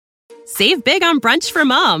Save big on brunch for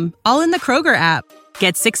mom, all in the Kroger app.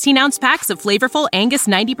 Get 16-ounce packs of flavorful Angus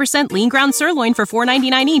 90% lean ground sirloin for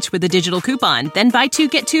 $4.99 each with a digital coupon. Then buy 2,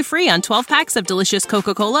 get 2 free on 12 packs of delicious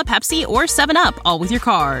Coca-Cola, Pepsi, or 7-Up, all with your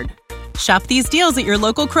card. Shop these deals at your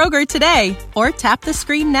local Kroger today, or tap the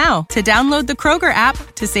screen now to download the Kroger app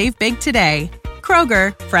to save big today.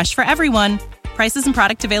 Kroger, fresh for everyone. Prices and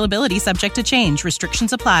product availability subject to change.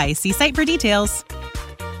 Restrictions apply. See site for details.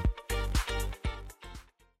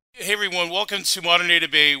 Hey everyone, welcome to Modern Day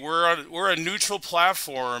Debate. We're a neutral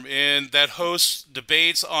platform and that hosts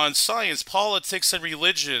debates on science, politics, and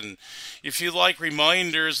religion. If you like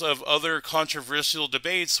reminders of other controversial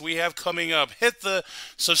debates we have coming up, hit the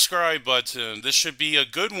subscribe button. This should be a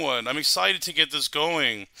good one. I'm excited to get this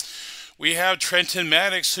going. We have Trenton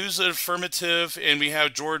Maddox, who's the affirmative, and we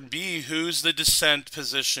have Jordan B., who's the dissent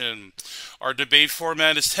position. Our debate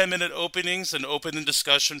format is 10-minute openings and open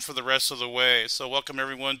discussion for the rest of the way. So welcome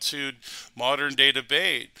everyone to Modern Day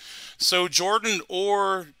Debate. So Jordan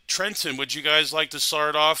or Trenton, would you guys like to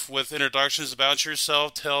start off with introductions about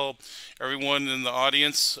yourself? Tell everyone in the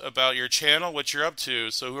audience about your channel, what you're up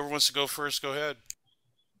to. So whoever wants to go first, go ahead.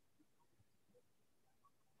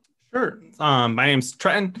 Sure. My name's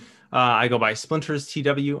Trenton. I go by Splinters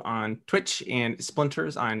TW on Twitch and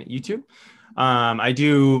Splinters on YouTube. I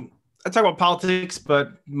talk about politics,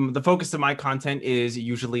 but the focus of my content is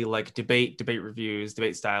usually like debate reviews,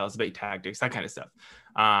 debate styles, debate tactics, that kind of stuff.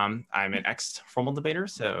 I'm an ex-formal debater,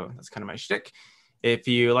 so that's kind of my shtick. If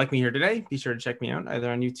you like me here today, be sure to check me out either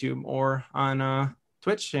on YouTube or on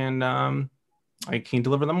Twitch, and I can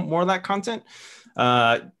deliver them more of that content.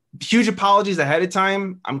 Huge apologies ahead of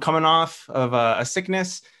time. I'm coming off of a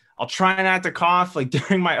sickness. I'll try not to cough like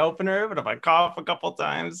during my opener, but if I cough a couple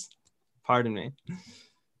times, pardon me.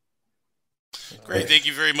 Great, thank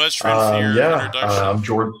you very much for your introduction. I'm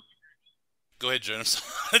Jordan. Go ahead, Jonas.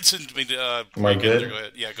 Am I good? Go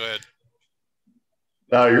ahead. Yeah, go ahead.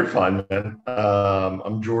 No, you're fine, man.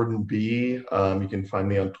 I'm Jordan B. You can find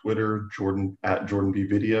me on Twitter, Jordan at Jordan B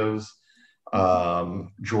Videos.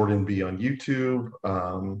 Jordan B on YouTube.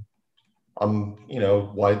 I'm,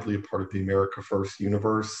 widely a part of the America First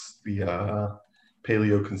universe, the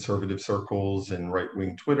paleo-conservative circles and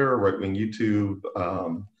right-wing Twitter, right-wing YouTube.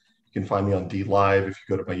 You can find me on DLive if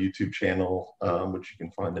you go to my YouTube channel, which you can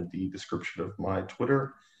find in the description of my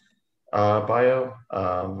Twitter bio.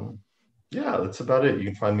 That's about it. You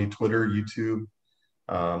can find me Twitter, YouTube.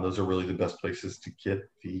 Those are really the best places to get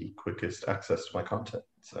the quickest access to my content.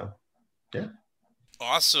 So, yeah.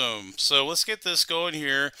 Awesome. So let's get this going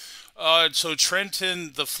here. So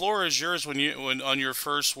Trenton, the floor is yours when on your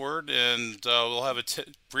first word, and we'll have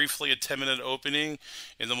briefly a 10-minute opening,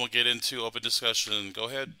 and then we'll get into open discussion. Go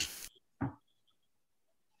ahead.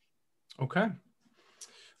 Okay.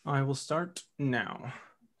 I will start now.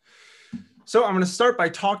 So I'm going to start by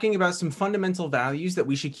talking about some fundamental values that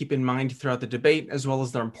we should keep in mind throughout the debate, as well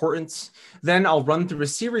as their importance. Then I'll run through a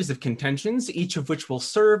series of contentions, each of which will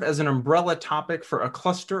serve as an umbrella topic for a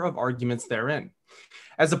cluster of arguments therein.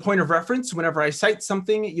 As a point of reference, whenever I cite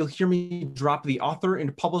something, you'll hear me drop the author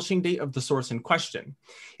and publishing date of the source in question.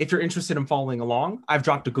 If you're interested in following along, I've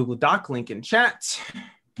dropped a Google Doc link in chat.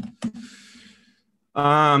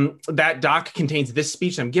 That doc contains this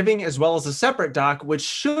speech I'm giving, as well as a separate doc, which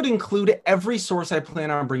should include every source I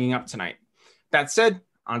plan on bringing up tonight. That said,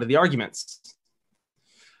 on to the arguments.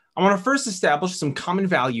 I want to first establish some common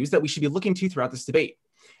values that we should be looking to throughout this debate.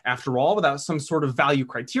 After all, without some sort of value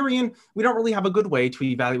criterion, we don't really have a good way to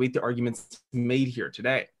evaluate the arguments made here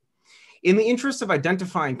today. In the interest of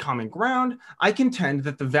identifying common ground, I contend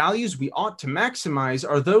that the values we ought to maximize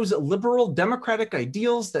are those liberal democratic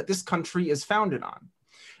ideals that this country is founded on.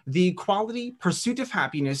 The equality, pursuit of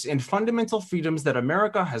happiness, and fundamental freedoms that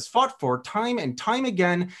America has fought for time and time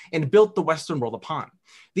again and built the Western world upon.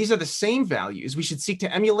 These are the same values we should seek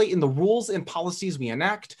to emulate in the rules and policies we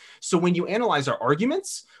enact. So when you analyze our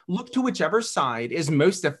arguments, look to whichever side is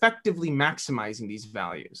most effectively maximizing these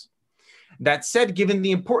values. That said, given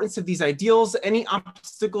the importance of these ideals, any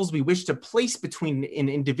obstacles we wish to place between an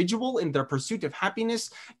individual and their pursuit of happiness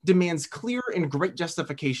demands clear and great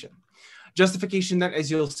justification. Justification that, as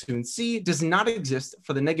you'll soon see, does not exist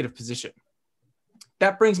for the negative position.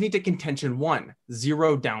 That brings me to contention 1,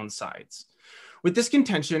 0 downsides. With this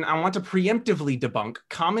contention, I want to preemptively debunk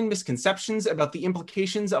common misconceptions about the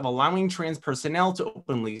implications of allowing trans personnel to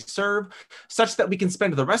openly serve, such that we can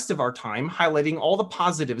spend the rest of our time highlighting all the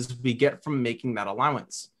positives we get from making that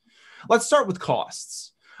allowance. Let's start with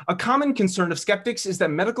costs. A common concern of skeptics is that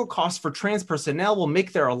medical costs for trans personnel will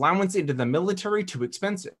make their allowance into the military too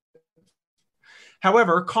expensive.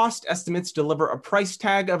 However, cost estimates deliver a price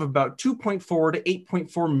tag of about 2.4 to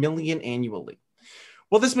 8.4 million annually.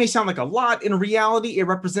 While this may sound like a lot, in reality, it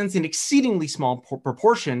represents an exceedingly small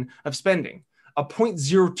proportion of spending, a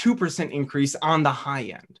 0.02% increase on the high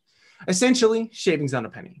end. Essentially, shavings on a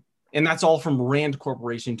penny. And that's all from Rand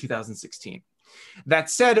Corporation 2016. That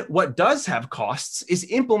said, what does have costs is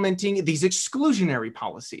implementing these exclusionary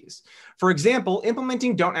policies. For example,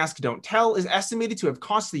 implementing Don't Ask, Don't Tell is estimated to have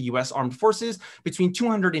cost the U.S. Armed Forces between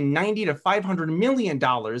 $290 to $500 million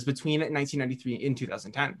between 1993 and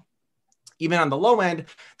 2010. Even on the low end,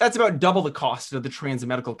 that's about double the cost of the trans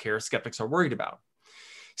medical care skeptics are worried about.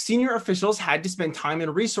 Senior officials had to spend time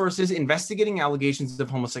and resources investigating allegations of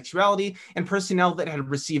homosexuality, and personnel that had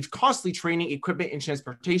received costly training, equipment, and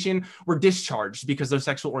transportation were discharged because their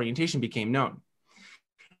sexual orientation became known.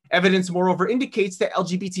 Evidence, moreover, indicates that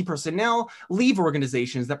LGBT personnel leave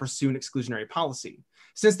organizations that pursue an exclusionary policy.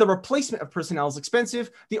 Since the replacement of personnel is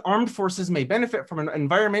expensive, the armed forces may benefit from an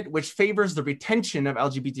environment which favors the retention of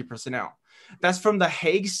LGBT personnel. That's from the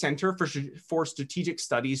Hague Center for Strategic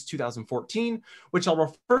Studies 2014, which I'll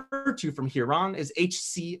refer to from here on as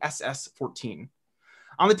HCSS 14.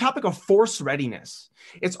 On the topic of force readiness,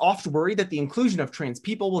 it's oft worried that the inclusion of trans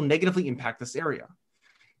people will negatively impact this area.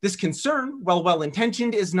 This concern, while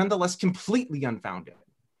well-intentioned, is nonetheless completely unfounded.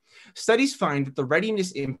 Studies find that the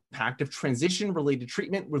readiness impact of transition-related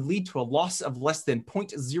treatment would lead to a loss of less than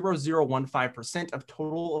 0.0015% of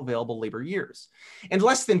total available labor years, and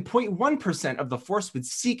less than 0.1% of the force would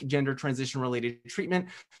seek gender transition-related treatment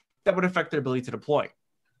that would affect their ability to deploy.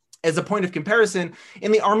 As a point of comparison,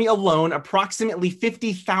 in the Army alone, approximately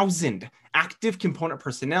 50,000 active component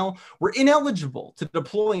personnel were ineligible to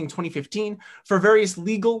deploy in 2015 for various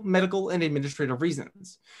legal, medical, and administrative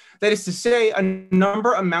reasons. That is to say, a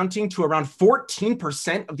number amounting to around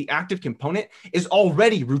 14% of the active component is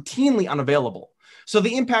already routinely unavailable. So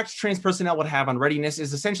the impact trans personnel would have on readiness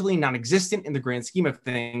is essentially non-existent in the grand scheme of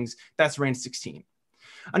things. That's Rand 16.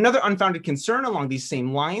 Another unfounded concern along these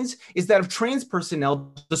same lines is that of trans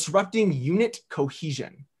personnel disrupting unit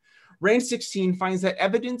cohesion. Rand 16 finds that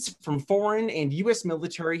evidence from foreign and U.S.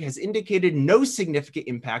 military has indicated no significant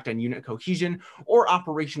impact on unit cohesion or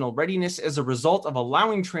operational readiness as a result of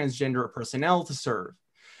allowing transgender personnel to serve.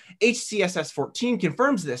 HCSS 14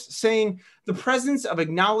 confirms this, saying the presence of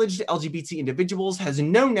acknowledged LGBT individuals has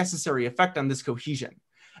no necessary effect on this cohesion.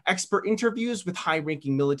 Expert interviews with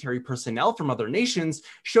high-ranking military personnel from other nations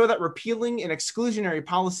show that repealing an exclusionary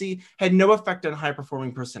policy had no effect on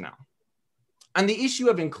high-performing personnel. On the issue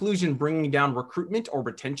of inclusion bringing down recruitment or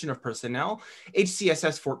retention of personnel,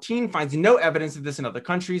 HCSS 14 finds no evidence of this in other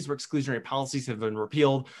countries where exclusionary policies have been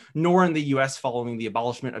repealed, nor in the US following the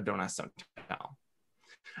abolishment of Don't Ask, Don't Tell.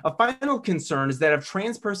 A final concern is that of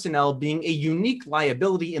trans personnel being a unique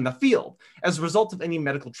liability in the field as a result of any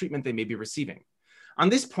medical treatment they may be receiving. On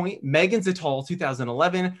this point, Megan et al.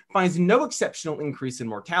 2011 finds no exceptional increase in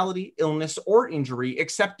mortality, illness, or injury,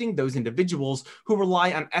 excepting those individuals who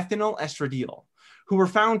rely on ethinyl estradiol, who were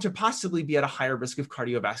found to possibly be at a higher risk of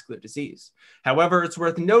cardiovascular disease. However, it's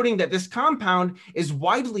worth noting that this compound is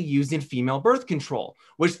widely used in female birth control,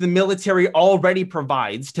 which the military already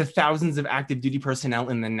provides to thousands of active duty personnel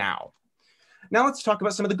in the now. Now let's talk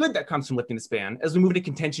about some of the good that comes from lifting this ban as we move into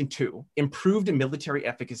contention 2, improved military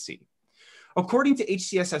efficacy. According to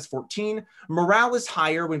HCSS 14, morale is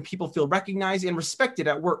higher when people feel recognized and respected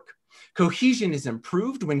at work. Cohesion is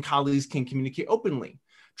improved when colleagues can communicate openly.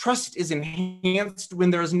 Trust is enhanced when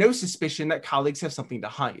there is no suspicion that colleagues have something to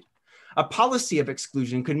hide. A policy of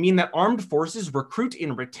exclusion could mean that armed forces recruit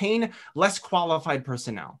and retain less qualified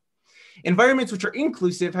personnel. Environments which are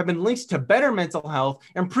inclusive have been linked to better mental health,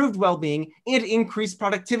 improved well-being, and increased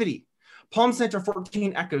productivity. Palm Center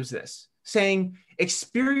 14 echoes this, saying,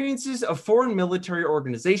 experiences of foreign military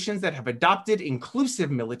organizations that have adopted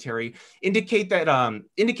inclusive military indicate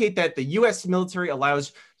that the U.S. military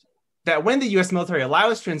allows that when the U.S. military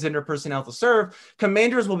allows transgender personnel to serve,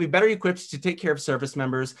 commanders will be better equipped to take care of service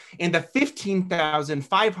members, and the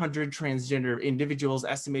 15,500 transgender individuals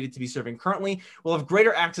estimated to be serving currently will have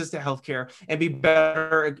greater access to healthcare and be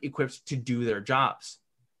better equipped to do their jobs.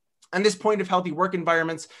 On this point of healthy work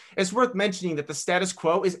environments, it's worth mentioning that the status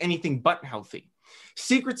quo is anything but healthy.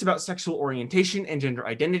 Secrets about sexual orientation and gender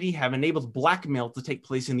identity have enabled blackmail to take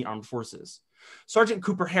place in the armed forces. Sergeant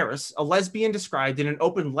Cooper Harris, a lesbian, described in an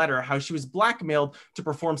open letter how she was blackmailed to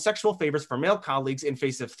perform sexual favors for male colleagues in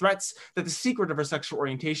face of threats that the secret of her sexual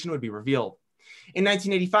orientation would be revealed. In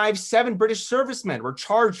 1985, 7 British servicemen were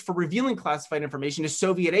charged for revealing classified information to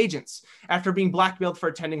Soviet agents after being blackmailed for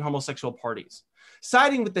attending homosexual parties.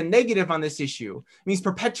 Siding with the negative on this issue means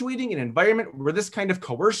perpetuating an environment where this kind of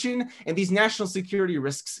coercion and these national security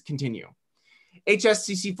risks continue.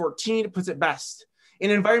 HSCC 14 puts it best. An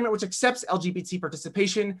environment which accepts LGBT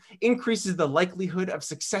participation increases the likelihood of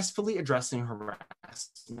successfully addressing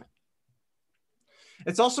harassment.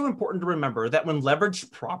 It's also important to remember that when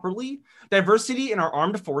leveraged properly, diversity in our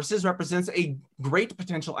armed forces represents a great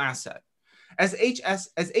potential asset. As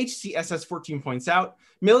HCSS 14 points out,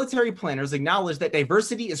 military planners acknowledge that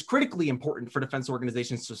diversity is critically important for defense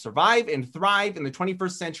organizations to survive and thrive in the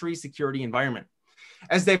 21st century security environment.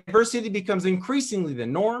 As diversity becomes increasingly the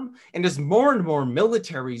norm, and as more and more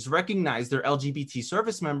militaries recognize their LGBT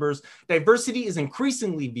service members, diversity is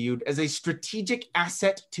increasingly viewed as a strategic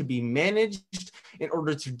asset to be managed in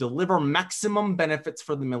order to deliver maximum benefits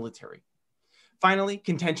for the military. Finally,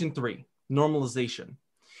 contention 3, normalization.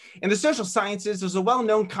 In the social sciences, there's a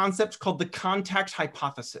well-known concept called the contact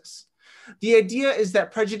hypothesis. The idea is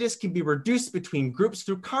that prejudice can be reduced between groups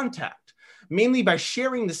through contact, mainly by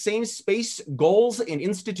sharing the same space, goals, and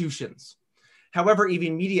institutions. However,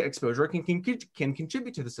 even media exposure can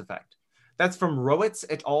contribute to this effect. That's from Rowitz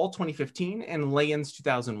et al. 2015 and Lyons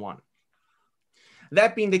 2001.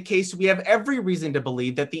 That being the case, we have every reason to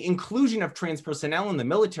believe that the inclusion of trans personnel in the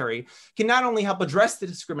military can not only help address the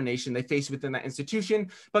discrimination they face within that institution,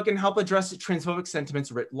 but can help address transphobic sentiments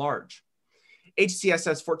writ large.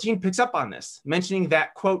 HCSS 14 picks up on this, mentioning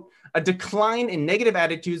that, quote, a decline in negative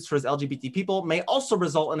attitudes towards LGBT people may also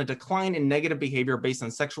result in a decline in negative behavior based on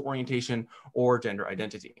sexual orientation or gender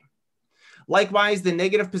identity. Likewise, the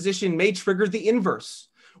negative position may trigger the inverse.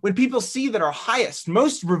 When people see that our highest,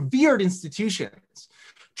 most revered institutions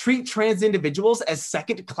treat trans individuals as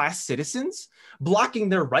second-class citizens, blocking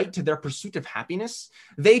their right to their pursuit of happiness,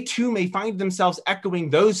 they too may find themselves echoing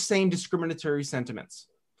those same discriminatory sentiments.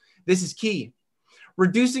 This is key.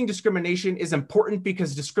 Reducing discrimination is important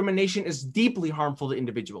because discrimination is deeply harmful to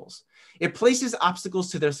individuals. It places obstacles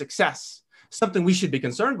to their success, something we should be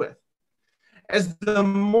concerned with. As the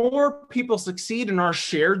more people succeed in our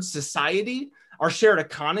shared society, our shared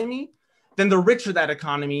economy, then the richer that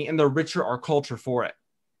economy and the richer our culture for it.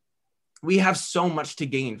 We have so much to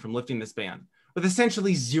gain from lifting this ban, with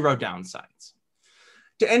essentially zero downsides.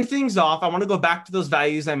 To end things off, I want to go back to those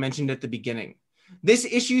values I mentioned at the beginning. This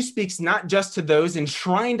issue speaks not just to those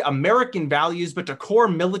enshrined American values, but to core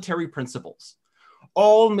military principles.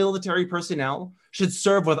 All military personnel should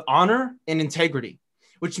serve with honor and integrity,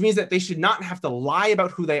 which means that they should not have to lie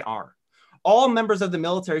about who they are. All members of the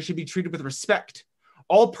military should be treated with respect.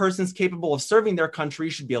 All persons capable of serving their country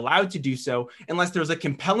should be allowed to do so unless there's a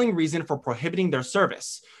compelling reason for prohibiting their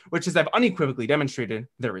service, which, as I've unequivocally demonstrated,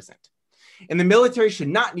 there isn't. And the military should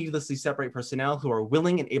not needlessly separate personnel who are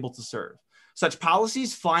willing and able to serve. Such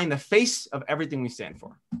policies fly in the face of everything we stand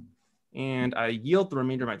for. And I yield the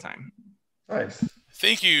remainder of my time. Nice.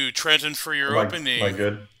 Thank you, Trenton, for your opening. Am I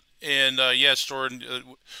good? And yes, Jordan,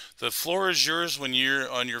 the floor is yours when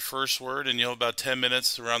you're on your first word, and you'll have about 10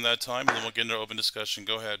 minutes around that time, and then we'll get into open discussion.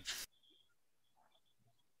 Go ahead.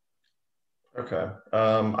 Okay.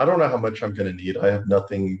 I don't know how much I'm going to need. I have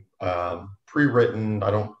nothing pre-written.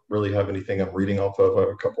 I don't really have anything I'm reading off of. I have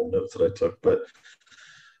a couple of notes that I took, but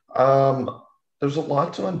there's a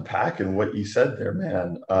lot to unpack in what you said there,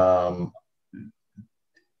 man.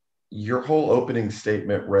 Your whole opening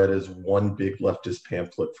statement read as one big leftist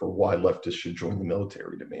pamphlet for why leftists should join the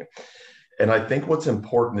military to me. And I think what's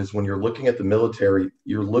important is when you're looking at the military,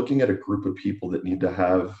 you're looking at a group of people that need to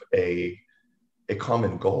have a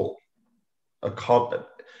common goal.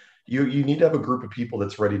 You need to have a group of people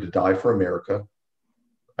that's ready to die for America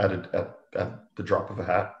at the drop of a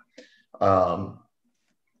hat.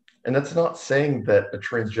 And that's not saying that a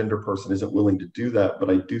transgender person isn't willing to do that,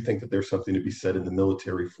 but I do think that there's something to be said in the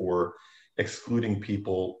military for excluding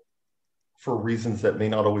people for reasons that may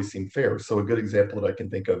not always seem fair. So a good example that I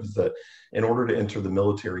can think of is that in order to enter the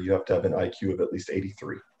military, you have to have an IQ of at least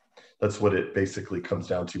 83. That's what it basically comes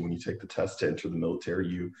down to when you take the test to enter the military.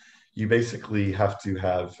 You basically have to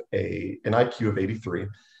have an IQ of 83.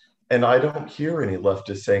 And I don't hear any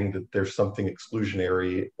leftists saying that there's something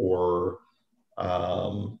exclusionary or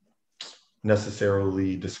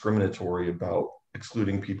necessarily discriminatory about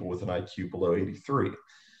excluding people with an IQ below 83.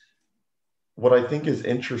 What I think is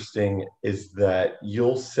interesting is that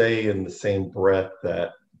you'll say in the same breath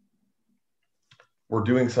that we're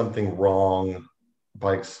doing something wrong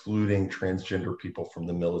by excluding transgender people from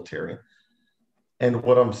the military. And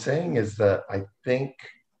what I'm saying is that I think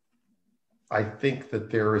that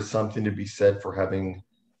there is something to be said for having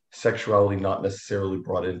sexuality not necessarily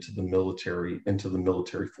brought into the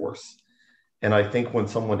military force. And I think when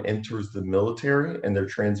someone enters the military and they're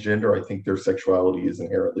transgender, I think their sexuality is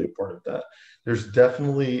inherently a part of that. There's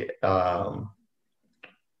definitely an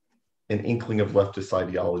inkling of leftist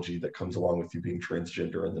ideology that comes along with you being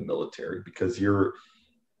transgender in the military, because you're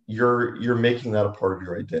making that a part of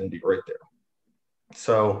your identity right there.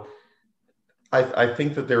 So I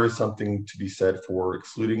think that there is something to be said for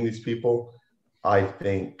excluding these people. I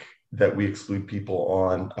think that we exclude people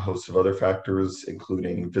on a host of other factors,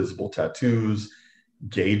 including visible tattoos,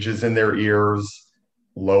 gauges in their ears,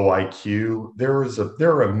 low IQ. There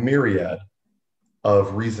are a myriad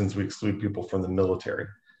of reasons we exclude people from the military.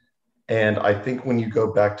 And I think when you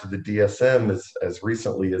go back to the DSM as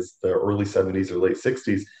recently as the early 70s or late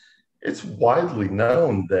 60s, it's widely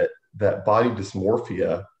known that body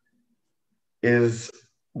dysmorphia is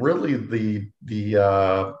really the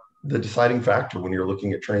deciding factor when you're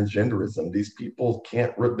looking at transgenderism. These people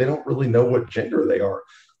they don't really know what gender they are.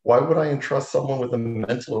 Why would I entrust someone with a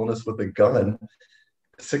mental illness with a gun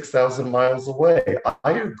 6,000 miles away?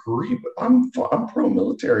 I agree, but I'm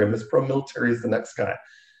pro-military. I'm as pro-military as the next guy.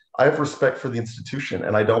 I have respect for the institution,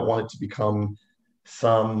 and I don't want it to become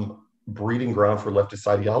some breeding ground for leftist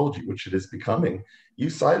ideology, which it is becoming.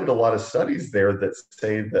 You cited a lot of studies there that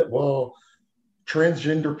say that, well,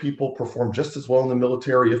 transgender people perform just as well in the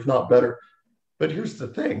military, if not better. But here's the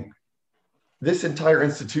thing. This entire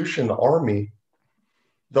institution, the Army,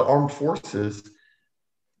 the armed forces,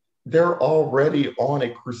 they're already on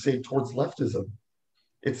a crusade towards leftism.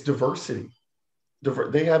 It's diversity.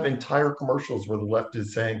 They have entire commercials where the left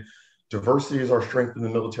is saying diversity is our strength in the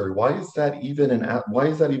military. Why is that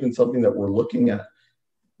even something that we're looking at?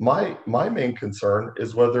 My main concern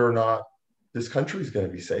is whether or not this country is going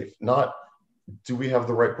to be safe. Not do we have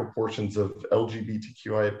the right proportions of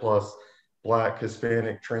LGBTQIA plus, Black,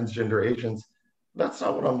 Hispanic, transgender Asians? That's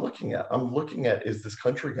not what I'm looking at. I'm looking at, is this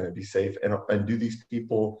country going to be safe? And do these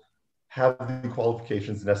people have the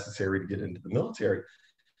qualifications necessary to get into the military?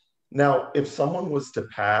 Now, if someone was to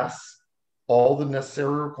pass all the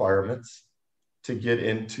necessary requirements to get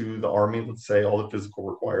into the Army, let's say all the physical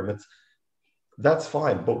requirements, that's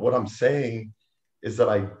fine. But what I'm saying is that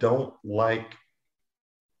I don't like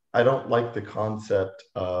the concept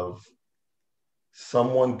of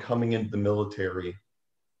someone coming into the military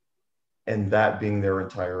and that being their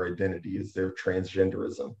entire identity, is their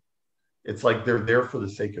transgenderism. It's like they're there for the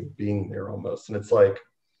sake of being there almost. And it's like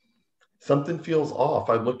something feels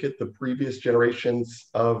off. I look at the previous generations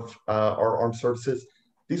of our armed services.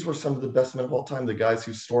 These were some of the best men of all time, the guys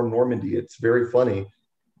who stormed Normandy. It's very funny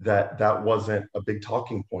that wasn't a big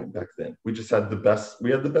talking point back then. We just had the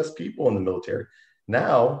best people in the military.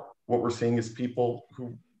 Now, what we're seeing is people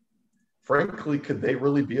who, frankly, could they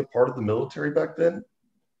really be a part of the military back then?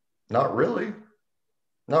 Not really.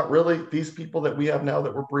 Not really. These people that we have now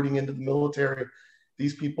that we're breeding into the military,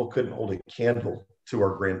 these people couldn't hold a candle to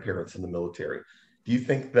our grandparents in the military. Do you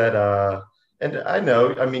think that, and I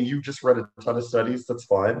know, I mean, you just read a ton of studies, that's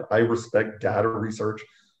fine. I respect data research.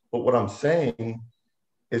 But what I'm saying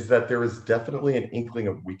is that there is definitely an inkling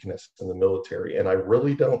of weakness in the military. And I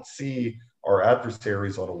really don't see our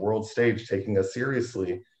adversaries on a world stage taking us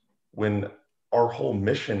seriously when our whole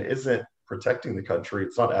mission isn't protecting the country.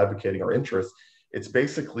 It's not advocating our interests. It's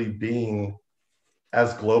basically being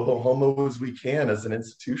as global homo as we can, as an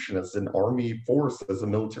institution, as an army force, as a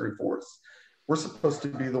military force. We're supposed to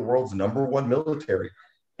be the world's #1 military.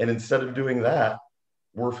 And instead of doing that,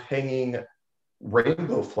 we're hanging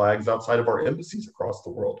rainbow flags outside of our embassies across the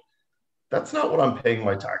world. That's not what I'm paying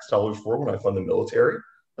my tax dollars for when I fund the military.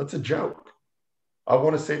 That's a joke. I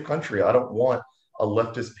want a safe country. I don't want a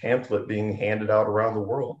leftist pamphlet being handed out around the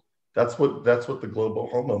world. That's what the global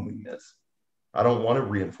homo movement is. I don't want to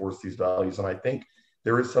reinforce these values. And I think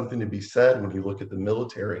there is something to be said when you look at the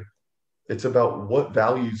military. It's about what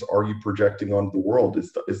values are you projecting onto the world?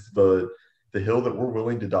 Is the hill that we're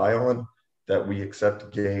willing to die on that we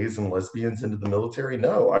accept gays and lesbians into the military?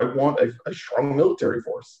 No, I want a strong military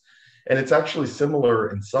force. And it's actually similar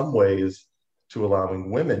in some ways to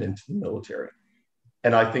allowing women into the military.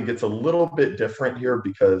 And I think it's a little bit different here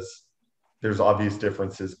because there's obvious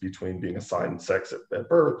differences between being assigned sex at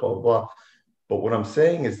birth, blah, blah, blah. But what I'm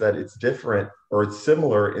saying is that it's different, or it's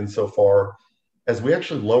similar insofar as we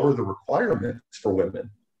actually lower the requirements for women.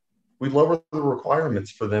 We lower the requirements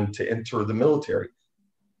for them to enter the military.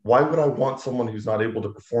 Why would I want someone who's not able to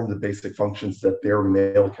perform the basic functions that their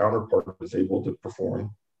male counterpart is able to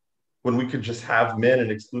perform when we could just have men and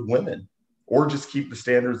exclude women, or just keep the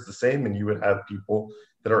standards the same and you would have people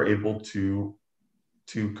that are able to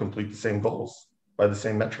complete the same goals by the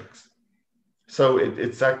same metrics? So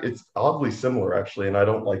it's oddly similar actually, and I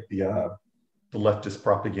don't like the leftist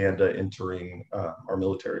propaganda entering our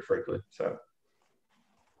military, frankly. So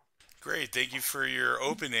Great, thank you for your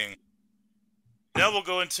opening. Now we'll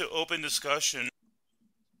go into open discussion.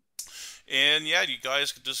 And yeah, you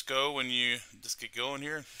guys could just go when you just get going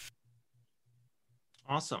here.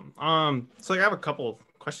 Awesome. So like I have a couple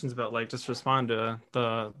questions about like just respond to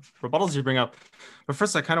the rebuttals you bring up. But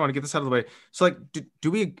first, I kind of want to get this out of the way. So like,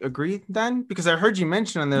 do we agree then? Because I heard you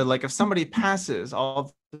mention on there, like if somebody passes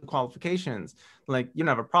all the qualifications, like you don't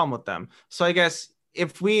have a problem with them. So I guess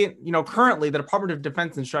if we, currently the Department of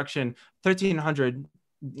Defense Instruction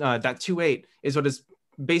 1300.28 is what is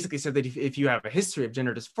basically said that if you have a history of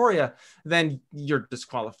gender dysphoria, then you're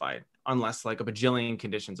disqualified unless like a bajillion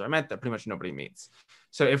conditions are met that pretty much nobody meets.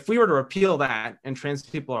 So if we were to repeal that and trans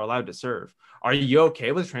people are allowed to serve, are you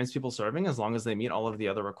okay with trans people serving as long as they meet all of the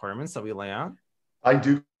other requirements that we lay out? I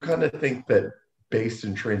do kind of think that based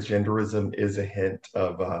in transgenderism is a hint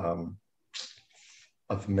of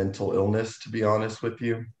mental illness, to be honest with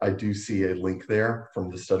you. I do see a link there from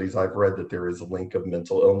the studies I've read that there is a link of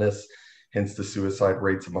mental illness, hence the suicide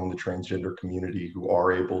rates among the transgender community who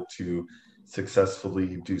are able to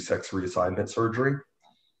successfully do sex reassignment surgery.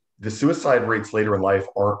 The suicide rates later in life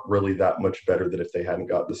aren't really that much better than if they hadn't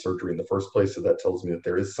gotten the surgery in the first place. So that tells me that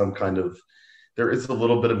there is a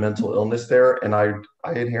little bit of mental illness there. And I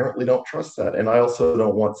inherently don't trust that. And I also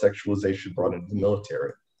don't want sexualization brought into the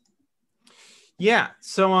military. Yeah.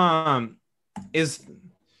 So,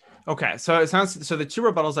 okay. So it sounds, so the two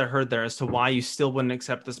rebuttals I heard there as to why you still wouldn't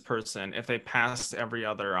accept this person if they passed every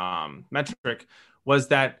other metric was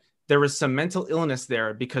that there was some mental illness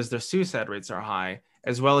there because their suicide rates are high,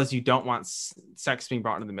 as well as you don't want sex being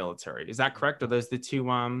brought into the military. Is that correct? Are those the two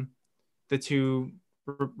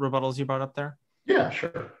rebuttals you brought up there? Yeah,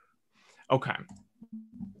 sure. Okay.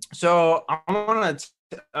 So I want to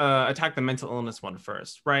attack the mental illness one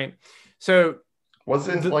first, right? So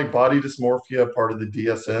wasn't like body dysmorphia part of the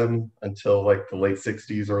DSM until like the late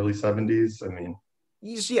 60s, early 70s? I mean,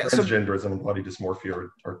 yeah, transgenderism and body dysmorphia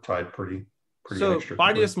are tied pretty so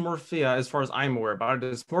body dysmorphia, as far as I'm aware,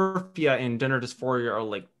 body dysmorphia and gender dysphoria are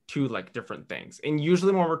like two like different things. And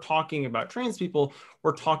usually when we're talking about trans people,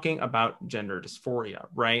 we're talking about gender dysphoria,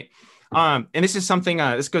 right? And this is something,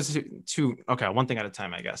 this goes to okay, one thing at a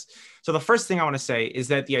time, I guess. So the first thing I want to say is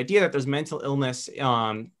that the idea that there's mental illness,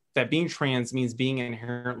 that being trans means being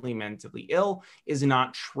inherently mentally ill is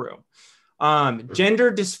not true.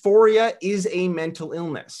 Gender dysphoria is a mental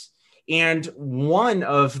illness. And one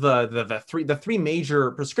of the three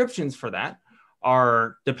major prescriptions for that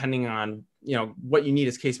are, depending on what you need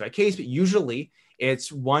is case by case, but usually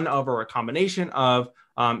it's one of or a combination of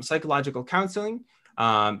psychological counseling,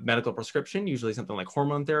 medical prescription, usually something like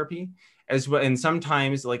hormone therapy, as well, and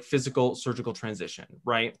sometimes like physical surgical transition,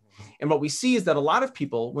 right? And what we see is that a lot of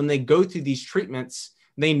people, when they go through these treatments,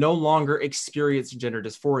 they no longer experience gender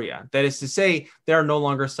dysphoria. That is to say, they are no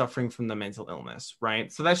longer suffering from the mental illness,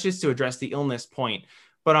 right? So that's just to address the illness point.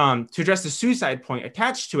 But to address the suicide point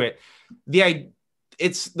attached to it,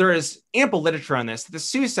 there is ample literature on this. The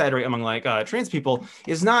suicide rate among like trans people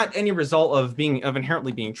is not any result of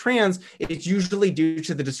inherently being trans. It's usually due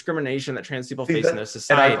to the discrimination that trans people face in their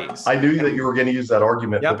societies. I knew that you were going to use that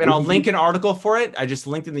argument. Yep, and I'll link an article for it. I just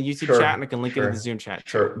linked in the YouTube chat, and I can link it in the Zoom chat.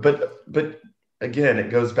 Sure, but again, it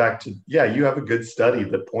goes back to, yeah, you have a good study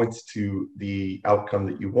that points to the outcome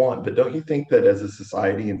that you want, but don't you think that as a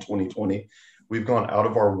society in 2020, we've gone out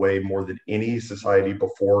of our way more than any society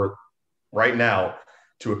before right now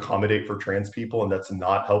to accommodate for trans people, and that's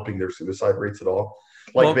not helping their suicide rates at all?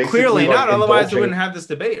 Like, well, clearly not. Otherwise, we wouldn't have this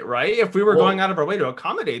debate, right? If we were going out of our way to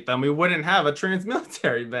accommodate them, we wouldn't have a trans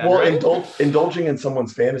military ban. Well, right? Indulging in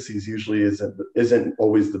someone's fantasies usually isn't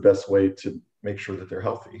always the best way to make sure that they're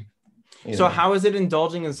healthy. So how is it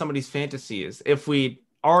indulging in somebody's fantasies if we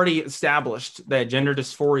already established that gender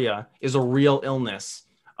dysphoria is a real illness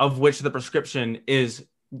of which the prescription is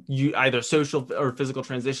either social or physical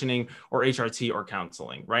transitioning or HRT or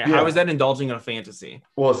counseling, right? Yeah. How is that indulging in a fantasy?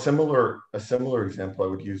 Well, a similar example I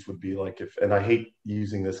would use would be like and I hate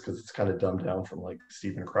using this because it's kind of dumbed down from like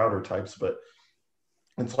Steven Crowder types, but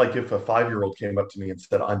it's like if a 5-year-old came up to me and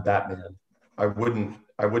said, "I'm Batman," I wouldn't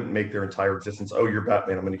make their entire existence, "Oh, you're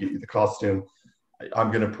Batman, I'm going to get you the costume.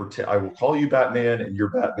 I'm going to pretend I will call you Batman and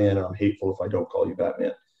you're Batman, and I'm hateful if I don't call you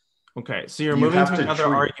Batman." Okay, so you're moving to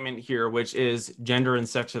another argument here, which is gender and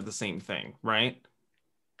sex are the same thing, right?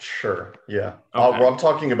 Sure, yeah. Okay. I'm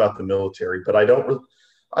talking about the military, but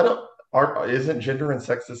isn't gender and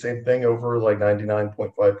sex the same thing over like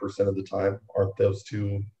 99.5% of the time? Aren't those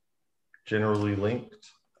two generally linked?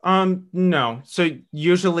 No. So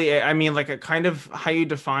usually, I mean, like a kind of how you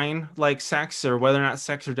define like sex or whether or not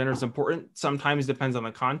sex or gender is important sometimes depends on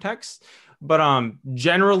the context. But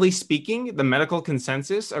generally speaking, the medical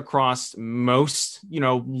consensus across most,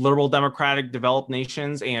 liberal democratic developed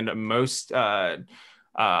nations and most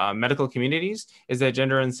medical communities is that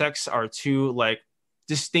gender and sex are two like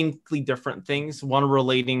distinctly different things. One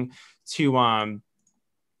relating to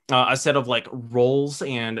a set of like roles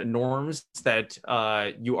and norms that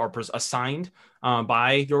you are assigned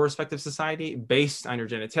by your respective society based on your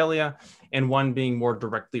genitalia, and one being more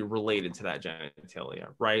directly related to that genitalia,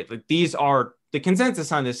 right? Like these are the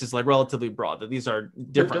consensus on this is like relatively broad, that these are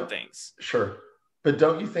different things. Sure. But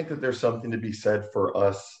don't you think that there's something to be said for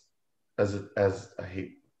us as I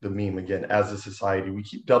hate the meme again, as a society? We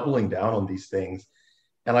keep doubling down on these things.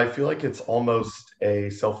 And I feel like it's almost a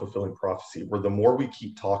self-fulfilling prophecy where the more we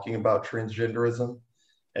keep talking about transgenderism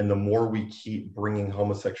and the more we keep bringing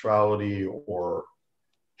homosexuality or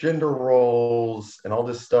gender roles and all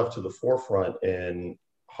this stuff to the forefront in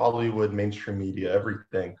Hollywood, mainstream media,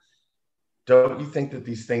 everything, don't you think that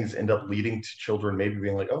these things end up leading to children maybe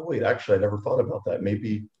being like, oh, wait, actually, I never thought about that.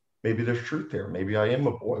 Maybe there's truth there. Maybe I am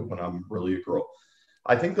a boy when I'm really a girl.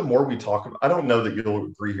 I think the more we talk about, I don't know that you'll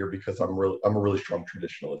agree here because I'm a really strong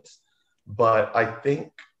traditionalist, but I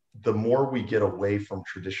think the more we get away from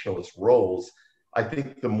traditionalist roles, I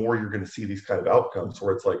think the more you're going to see these kind of outcomes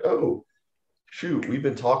where it's like, oh, shoot, we've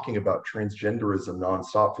been talking about transgenderism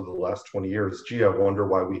nonstop for the last 20 years. Gee, I wonder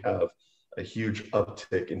why we have a huge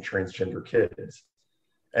uptick in transgender kids.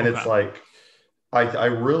 And okay. It's like, I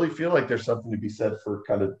really feel like there's something to be said for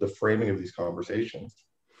kind of the framing of these conversations.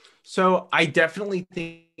 So I definitely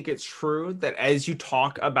think it's true that as you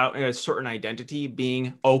talk about a certain identity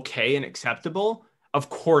being okay and acceptable, of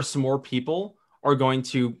course, more people are going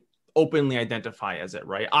to openly identify as it,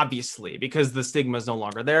 right? Obviously, because the stigma is no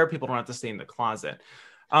longer there. People don't have to stay in the closet.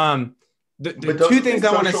 The two things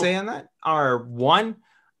I want to say on that are, one,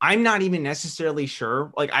 I'm not even necessarily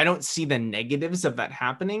sure. Like, I don't see the negatives of that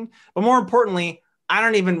happening. But more importantly, I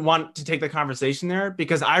don't even want to take the conversation there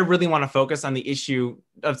because I really want to focus on the issue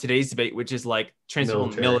of today's debate, which is like trans people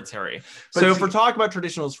in the military. So if we're talking about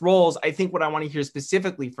traditionalist roles, I think what I want to hear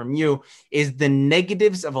specifically from you is the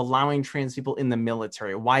negatives of allowing trans people in the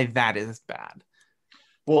military, why that is bad.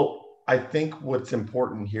 Well, I think what's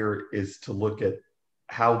important here is to look at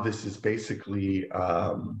how this is basically,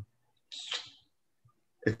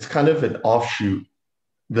 it's kind of an offshoot.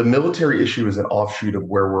 The military issue is an offshoot of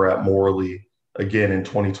where we're at morally again in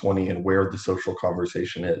 2020 and where the social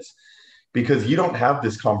conversation is, because you don't have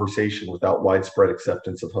this conversation without widespread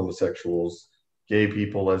acceptance of homosexuals, gay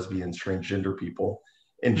people, lesbians, transgender people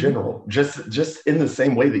in general, just in the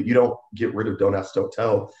same way that you don't get rid of don't ask, don't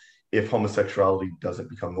tell if homosexuality doesn't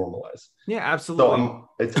become normalized. Yeah, absolutely.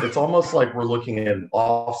 So it's almost like we're looking at an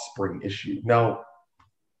offspring issue. Now,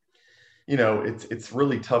 it's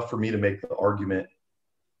really tough for me to make the argument.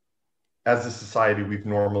 As a society, we've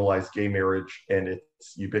normalized gay marriage and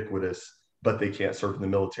it's ubiquitous, but they can't serve in the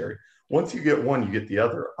military. Once you get one, you get the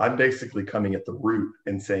other. I'm basically coming at the root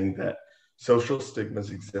and saying that social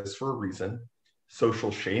stigmas exist for a reason,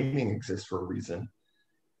 social shaming exists for a reason,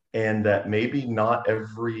 and that maybe not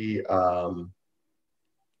every, I'm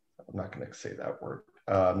not going to say that word,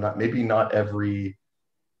 maybe not every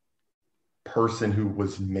person who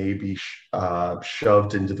was maybe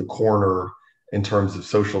shoved into the corner in terms of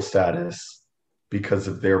social status because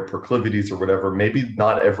of their proclivities or whatever, maybe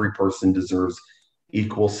not every person deserves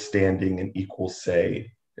equal standing and equal say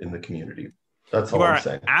in the community. That's all I'm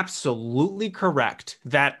saying. Absolutely correct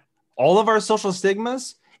that all of our social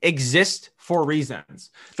stigmas exist for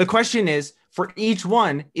reasons. The question is, for each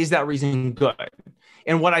one, is that reason good?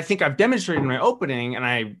 And what I think I've demonstrated in my opening, and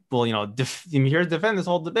I will, I'm here to defend this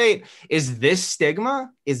whole debate, is this stigma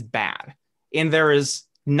is bad. And there is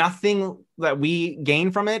nothing that we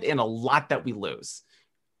gain from it and a lot that we lose.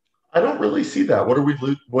 I don't really see that. What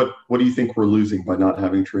do you think we're losing by not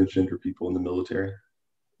having transgender people in the military?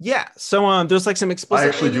 Yeah. So there's like some explicit. I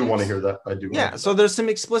actually negatives. Do want to hear that. I do. Yeah. So there's some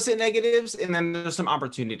explicit negatives and then there's some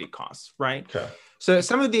opportunity costs, right? Okay. So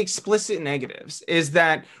some of the explicit negatives is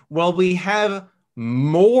that while we have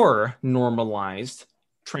more normalized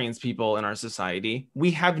trans people in our society,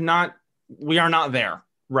 we are not there.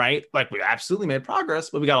 Right? Like we absolutely made progress,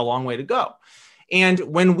 but we got a long way to go. And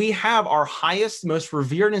when we have our highest, most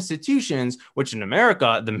revered institutions, which in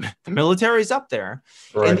America, the military is up there,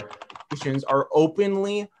 right, and the institutions are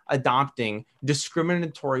openly adopting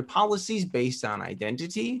discriminatory policies based on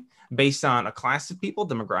identity, based on a class of people,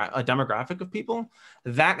 a demographic of people,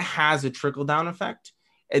 that has a trickle-down effect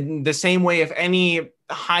In the same way, if any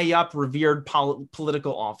high up revered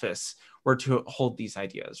political office were to hold these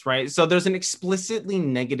ideas, right? So there's an explicitly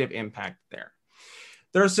negative impact there.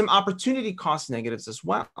 There are some opportunity cost negatives as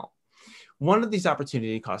well. One of these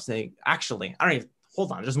opportunity costs,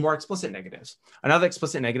 hold on, there's more explicit negatives. Another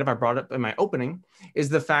explicit negative I brought up in my opening is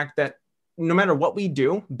the fact that no matter what we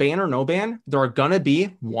do, ban or no ban, there are gonna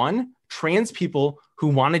be trans people who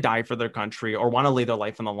want to die for their country or want to lay their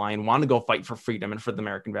life on the line, want to go fight for freedom and for the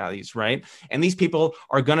American values, right? And these people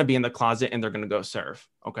are going to be in the closet and they're going to go serve,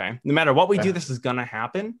 okay? No matter what we do, this is going to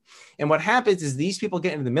happen. And what happens is these people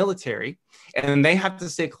get into the military and they have to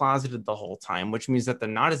stay closeted the whole time, which means that they're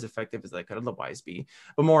not as effective as they could otherwise be.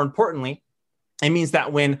 But more importantly, it means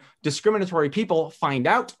that when discriminatory people find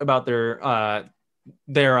out about their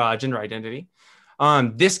gender identity,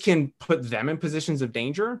 this can put them in positions of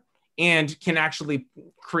danger and can actually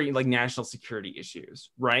create like national security issues,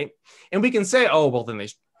 right? And we can say, oh, well, then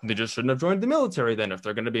they just shouldn't have joined the military then if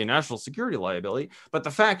they're going to be a national security liability. But the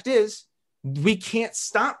fact is, we can't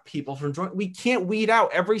stop people from joining. We can't weed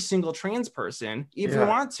out every single trans person if we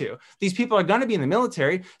want to. These people are going to be in the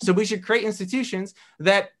military, so we should create institutions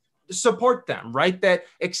that support them, right? That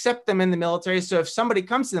accept them in the military. So if somebody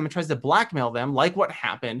comes to them and tries to blackmail them, like what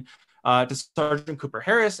happened to Sergeant Cooper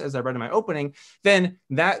Harris, as I read in my opening, then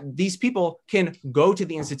these people can go to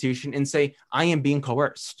the institution and say, I am being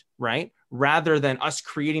coerced, right? Rather than us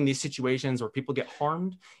creating these situations where people get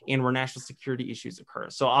harmed and where national security issues occur.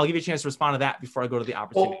 So I'll give you a chance to respond to that before I go to the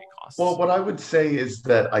opportunity costs. Well, what I would say is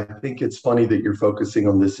that I think it's funny that you're focusing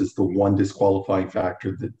on this as the one disqualifying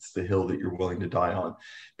factor that's the hill that you're willing to die on.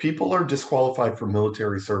 People are disqualified from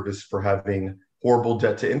military service for having horrible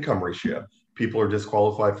debt to income ratio. People are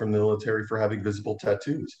disqualified from the military for having visible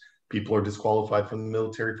tattoos. People are disqualified from the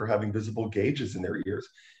military for having visible gauges in their ears.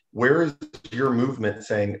 Where is your movement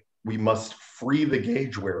saying we must free the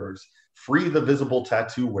gauge wearers, free the visible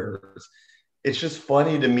tattoo wearers? It's just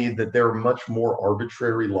funny to me that there are much more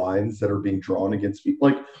arbitrary lines that are being drawn against people.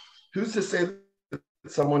 Like, who's to say that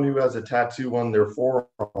someone who has a tattoo on their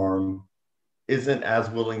forearm isn't as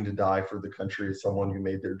willing to die for the country as someone who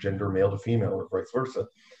made their gender male to female or vice versa?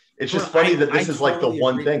 It's just funny that this is like the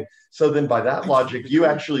one thing. So then by that logic, you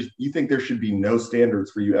think there should be no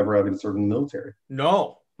standards for you ever having served in the military?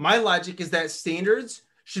 No, my logic is that standards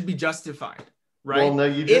should be justified, right? Well, no,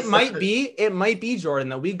 it might be, Jordan,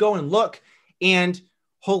 that we go and look and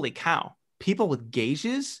holy cow, people with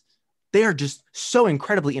gauges, they are just so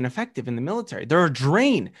incredibly ineffective in the military. They're a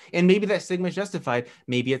drain. And maybe that stigma is justified.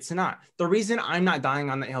 Maybe it's not. The reason I'm not dying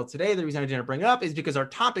on that hill today, the reason I didn't bring it up is because our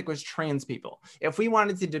topic was trans people. If we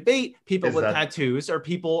wanted to debate people with tattoos or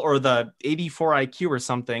people or the 84 IQ or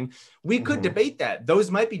something, we could debate that.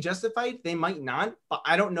 Those might be justified. They might not, but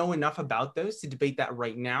I don't know enough about those to debate that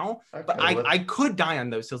right now. Okay, but I could die on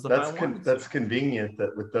those hills. That's convenient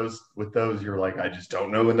that with those, you're like, I just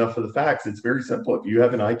don't know enough of the facts. It's very simple. If you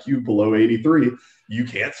have an IQ below 83, you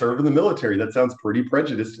can't serve in the military. That sounds pretty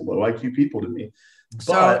prejudiced to low IQ people to me.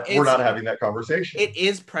 But we're not having that conversation. It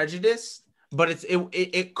is prejudice, but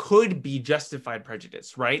it could be justified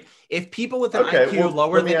prejudice, right? If people with an IQ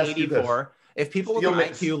lower than 84, if people with an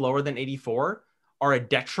IQ lower than 84 are a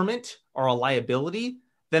detriment or a liability,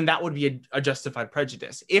 then that would be a justified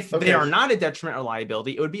prejudice. If they are not a detriment or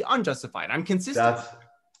liability, it would be unjustified. I'm consistent.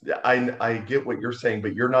 I get what you're saying,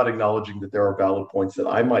 but you're not acknowledging that there are valid points that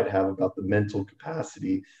I might have about the mental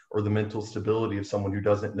capacity or the mental stability of someone who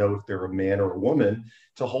doesn't know if they're a man or a woman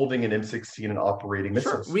to holding an M16 and operating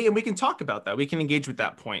missiles. Sure, we can talk about that. We can engage with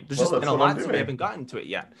that point. There's just been a lot, so we haven't gotten to it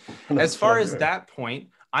yet. As far as that point,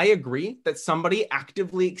 I agree that somebody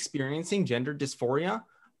actively experiencing gender dysphoria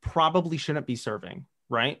probably shouldn't be serving,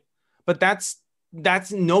 right? But that's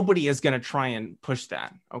nobody is going to try and push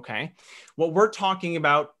that. Okay. What we're talking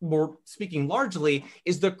about, we're speaking largely,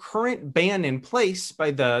 is the current ban in place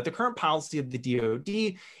by the current policy of the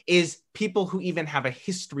DoD is people who even have a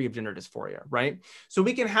history of gender dysphoria, right? So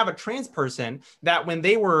we can have a trans person that when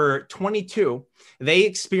they were 22, they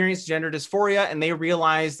experienced gender dysphoria and they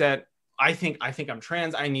realized that I think I'm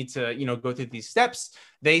trans. I need to, go through these steps.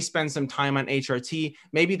 They spend some time on HRT.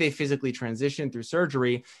 Maybe they physically transition through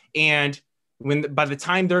surgery. And by the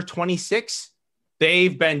time they're 26,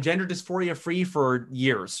 they've been gender dysphoria free for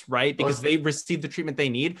years, right? Because they've received the treatment they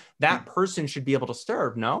need. That person should be able to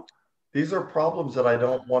serve, no? These are problems that I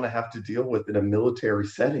don't want to have to deal with in a military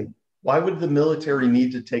setting. Why would the military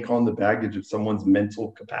need to take on the baggage of someone's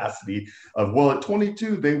mental capacity of, well, at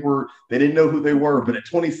 22, they didn't know who they were, but at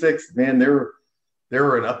 26, man, they're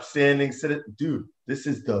an upstanding citizen. Dude, this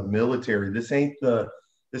is the military. This ain't the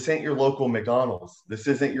This ain't your local McDonald's. This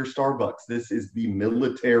isn't your Starbucks. This is the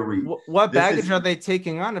military. What baggage are they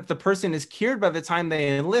taking on? If the person is cured by the time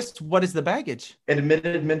they enlist, what is the baggage?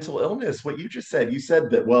 Admitted mental illness. What you just said. You said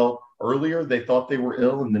that, well, earlier they thought they were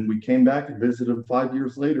ill, and then we came back and visited them 5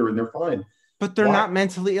 years later, and they're fine. But they're not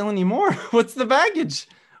mentally ill anymore. What's the baggage?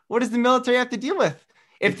 What does the military have to deal with?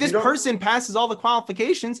 If this person passes all the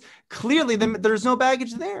qualifications, clearly there's no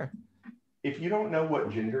baggage there. If you don't know what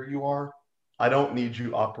gender you are, I don't need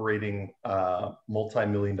you operating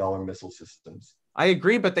multi-million-dollar missile systems. I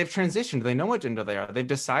agree, but they've transitioned. They know what gender they are. They've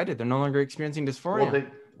decided they're no longer experiencing dysphoria.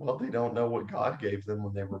 Well, they don't know what God gave them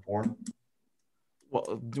when they were born.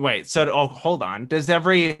 Well, wait. So, hold on. Does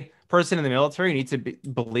every person in the military need to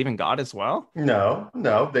believe in God as well? No.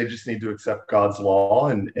 They just need to accept God's law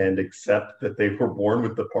and accept that they were born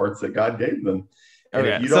with the parts that God gave them. And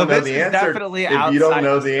if you don't know the answer,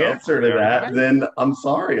 to that, then I'm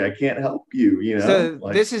sorry, I can't help you. You know,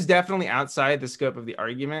 so this is definitely outside the scope of the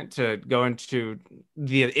argument to go into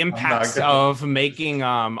the impacts of making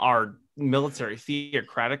our military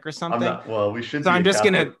theocratic or something. We should. So I'm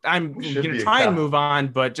gonna try and move on,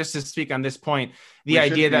 but just to speak on this point, the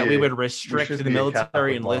idea that we would restrict the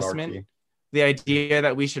military enlistment. The idea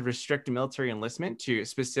that we should restrict military enlistment to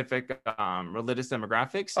specific religious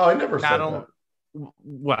demographics. Oh, I never said that.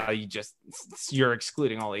 Well, you're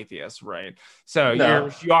excluding all atheists, right? So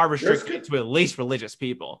you are restricted to at least religious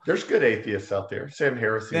people. There's good atheists out there. Sam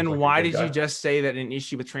Harris. Then why did you just say that an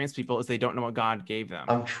issue with trans people is they don't know what God gave them?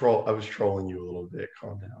 I was trolling you a little bit.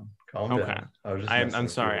 Calm down. I'm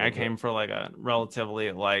sorry. I came for like a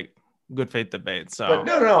relatively good faith debate. So but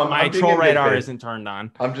no, my troll radar isn't turned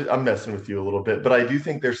on. I'm messing with you a little bit, but I do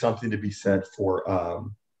think there's something to be said for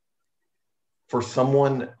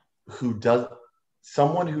someone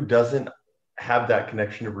who doesn't have that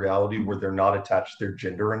connection to reality where they're not attached to their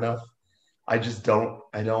gender enough. I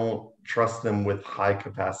don't trust them with high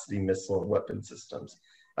capacity missile and weapon systems.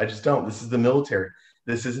 I just don't. This is the military.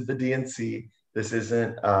 This isn't the DNC. This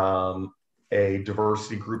isn't a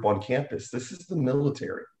diversity group on campus. This is the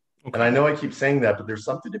military. Okay. And I know I keep saying that, but there's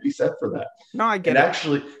something to be said for that. No, I get it.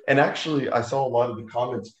 Actually, I saw a lot of the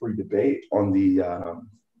comments pre-debate on the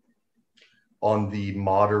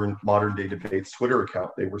modern day debates Twitter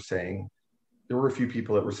account. They were saying, there were a few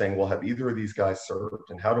people that were saying, well, have either of these guys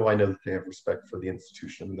served? And how do I know that they have respect for the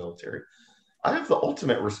institution of the military? I have the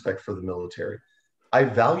ultimate respect for the military. I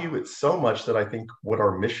value it so much that I think what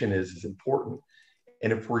our mission is important.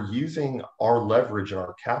 And if we're using our leverage and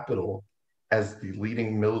our capital as the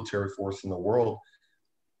leading military force in the world,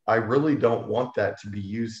 I really don't want that to be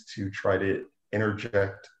used to try to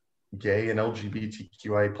interject gay and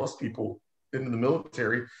LGBTQIA plus people into the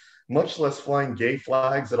military, much less flying gay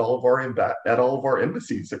flags at all of our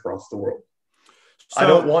embassies across the world.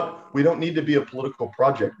 So, we don't need to be a political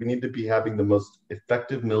project. We need to be having the most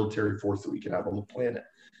effective military force that we can have on the planet,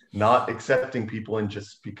 not accepting people in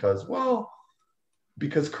just because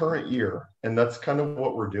current year. And that's kind of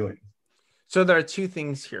what we're doing. So there are two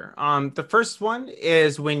things here. The first one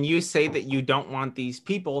is when you say that you don't want these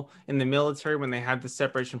people in the military when they have the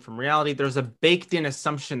separation from reality, there's a baked in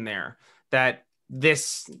assumption there that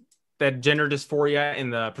gender dysphoria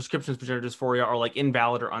and the prescriptions for gender dysphoria are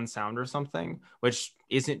invalid or unsound or something, which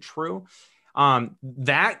isn't true.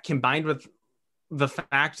 That combined with the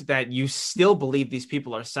fact that you still believe these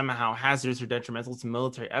people are somehow hazardous or detrimental to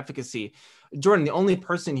military efficacy. Jordan, the only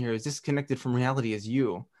person here who's disconnected from reality is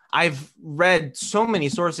you. I've read so many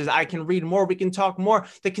sources. I can read more. We can talk more.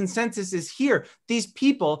 The consensus is here. These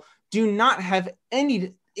people do not have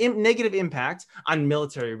any negative impact on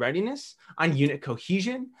military readiness, on unit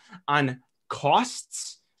cohesion, on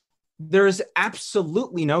costs. There's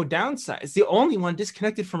absolutely no downsides. The only one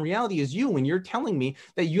disconnected from reality is you when you're telling me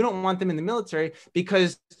that you don't want them in the military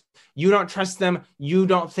because you don't trust them. You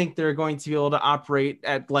don't think they're going to be able to operate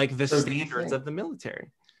at the standards of the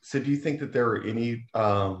military. So do you think that there are any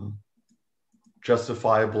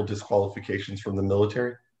justifiable disqualifications from the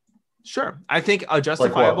military? Sure. I think a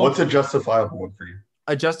justifiable... What's a justifiable one for you?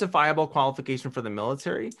 A justifiable qualification for the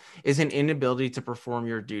military is an inability to perform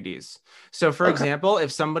your duties. So, for example,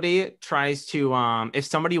 if somebody if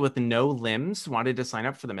somebody with no limbs wanted to sign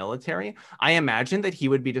up for the military, I imagine that he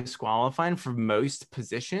would be disqualified for most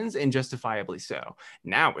positions, and justifiably so.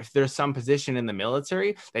 Now, if there's some position in the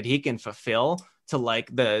military that he can fulfill to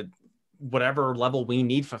the whatever level we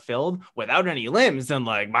need fulfilled without any limbs, then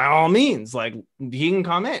by all means, he can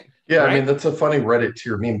come in. Yeah, right? I mean, that's a funny Reddit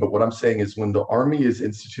tier meme, but what I'm saying is when the Army is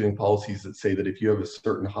instituting policies that say that if you have a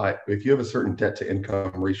certain debt to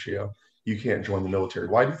income ratio, you can't join the military.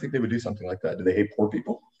 Why do you think they would do something like that? Do they hate poor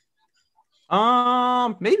people?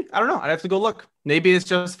 Maybe. I don't know. I'd have to go look. Maybe it's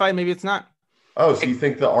justified, maybe it's not. Oh, so you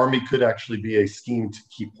think the army could actually be a scheme to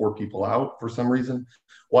keep poor people out for some reason?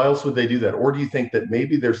 Why else would they do that? Or do you think that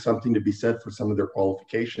maybe there's something to be said for some of their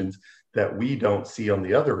qualifications that we don't see on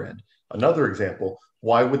the other end? Another example,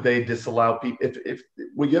 why would they disallow people? If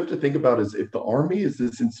what you have to think about is if the army is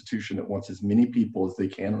this institution that wants as many people as they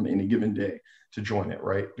can on any given day to join it,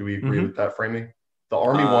 right? Do we agree with that framing? The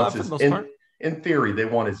army wants in theory, they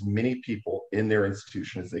want as many people in their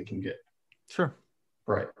institution as they can get. Sure.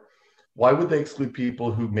 Right. Why would they exclude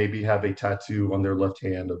people who maybe have a tattoo on their left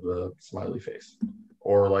hand of a smiley face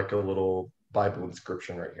or like a little Bible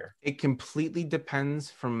inscription right here? It completely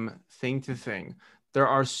depends from thing to thing. There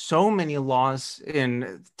are so many laws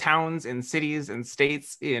in towns and cities and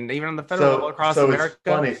states and even on the federal level across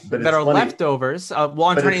America that are leftovers. I'm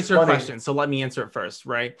trying to answer a question, so let me answer it first,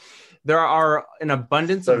 right? There are an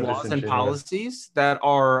abundance of laws and policies that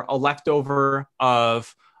are a leftover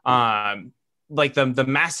of like the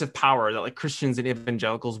massive power that like Christians and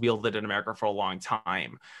evangelicals wielded in America for a long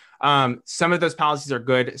time. Some of those policies are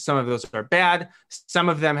good. Some of those are bad. Some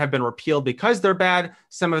of them have been repealed because they're bad.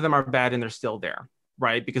 Some of them are bad and they're still there,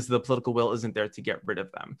 right? Because the political will isn't there to get rid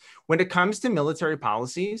of them. When it comes to military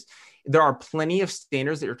policies, there are plenty of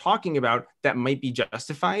standards that you're talking about that might be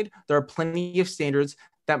justified. There are plenty of standards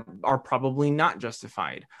that are probably not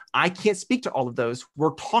justified. I can't speak to all of those.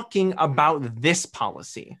 We're talking about this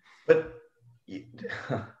policy. But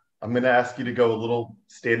I'm going to ask you to go a little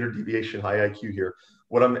standard deviation high IQ here.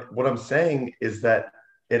 What I'm saying is that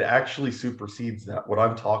it actually supersedes that. What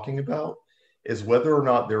I'm talking about is whether or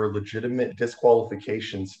not there are legitimate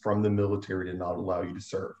disqualifications from the military to not allow you to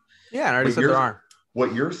serve. Yeah, I already said there are.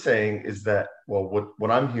 What you're saying is that, well,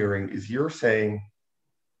 what I'm hearing is you're saying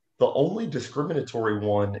the only discriminatory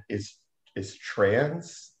one is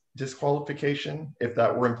trans disqualification. If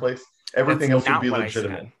that were in place, everything else would be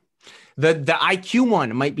legitimate. The IQ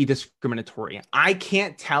one might be discriminatory. I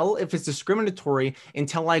can't tell if it's discriminatory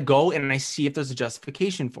until I go and I see if there's a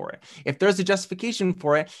justification for it. If there's a justification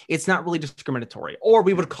for it, it's not really discriminatory, or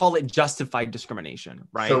we would call it justified discrimination,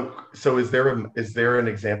 right? So is there an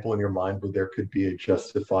example in your mind where there could be a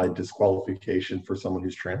justified disqualification for someone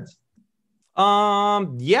who's trans?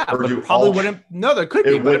 Yeah, but probably wouldn't. No, there could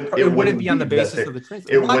be, but it wouldn't be on the basis of the trans.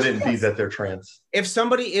 It wouldn't be that they're trans. If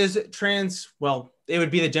somebody is trans, well, it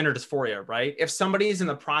would be the gender dysphoria, right? If somebody is in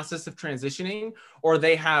the process of transitioning, or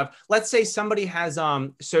they have, let's say somebody has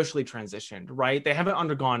socially transitioned, right? They haven't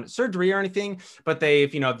undergone surgery or anything, but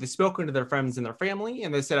they've spoken to their friends and their family,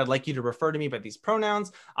 and they said, "I'd like you to refer to me by these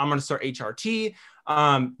pronouns. I'm going to start HRT."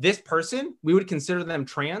 This person, we would consider them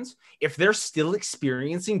trans if they're still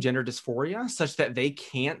experiencing gender dysphoria such that they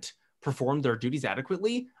can't perform their duties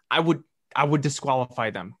adequately. I would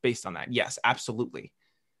disqualify them based on that. Yes, absolutely.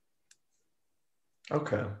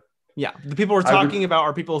 Okay. Yeah, the people we're talking about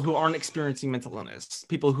are people who aren't experiencing mental illness,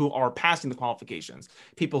 people who are passing the qualifications,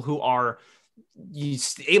 people who are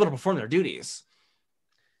able to perform their duties.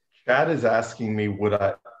 Chad is asking me, would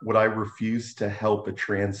I refuse to help a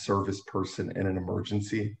trans service person in an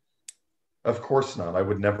emergency? Of course not. I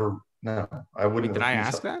would never. No, I wouldn't. Did I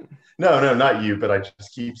ask that? No, not you. But I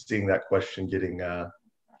just keep seeing that question getting a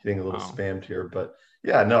little spammed here. But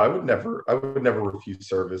yeah, no, I would never refuse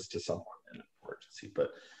service to someone in an emergency.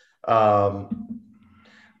 But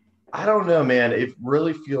I don't know, man. It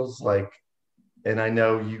really feels like, and I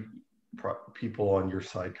know people on your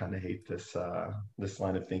side kind of hate this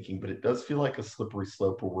line of thinking, but it does feel like a slippery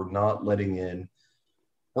slope where we're not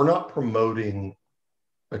promoting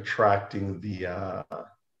attracting the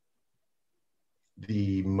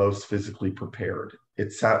most physically prepared.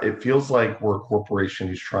 It feels like we're a corporation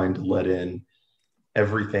who's trying to let in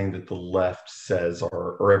everything that the left says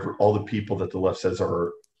all the people that the left says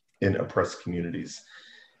are in oppressed communities.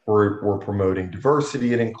 We're promoting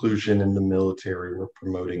diversity and inclusion in the military. We're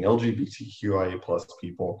promoting LGBTQIA plus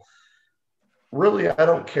people. Really, I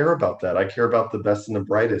don't care about that. I care about the best and the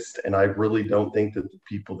brightest. And I really don't think that the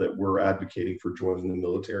people that we're advocating for joining the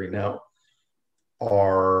military now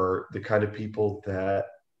are the kind of people that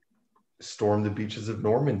stormed the beaches of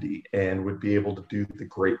Normandy and would be able to do the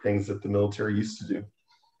great things that the military used to do.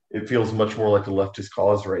 It feels much more like a leftist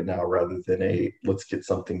cause right now rather than a let's get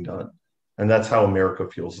something done. And that's how America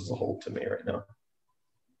feels as a whole to me right now.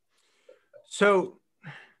 So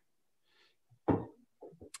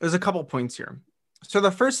there's a couple points here. So the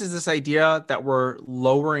first is this idea that we're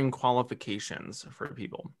lowering qualifications for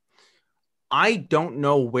people. I don't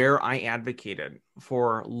know where I advocated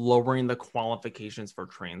for lowering the qualifications for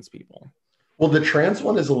trans people. Well, the trans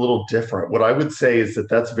one is a little different. What I would say is that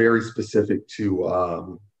that's very specific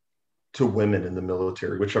to women in the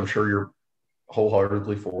military, which I'm sure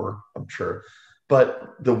wholeheartedly for, I'm sure.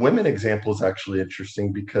 But the women example is actually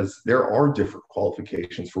interesting because there are different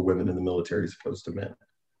qualifications for women in the military as opposed to men.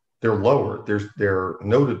 They're lower. They're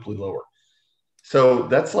notably lower. So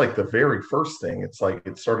that's like the very first thing. It's like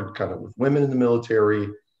it started kind of with women in the military,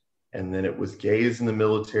 and then it was gays in the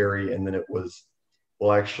military, and then it was,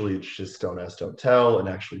 well, actually, it's just don't ask, don't tell, and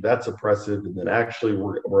actually that's oppressive, and then actually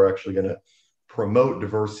we're actually going to promote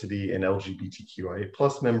diversity and LGBTQIA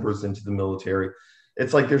plus members into the military.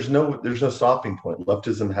 It's like there's no stopping point.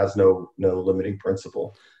 Leftism has no limiting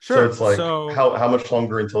principle. Sure. So it's like how much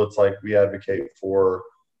longer until it's like we advocate for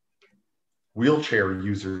wheelchair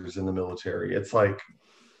users in the military? It's like,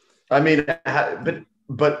 I mean,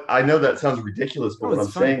 but I know that sounds ridiculous, but what I'm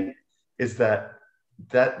saying is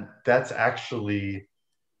that's actually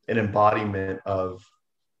an embodiment of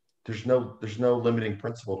there's no limiting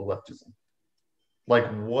principle to leftism. Like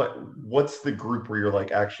what's the group where you're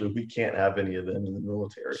like, actually, we can't have any of them in the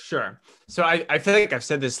military? Sure. So I feel like I've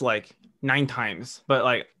said this like 9 times, but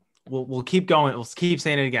like we'll keep going. We'll keep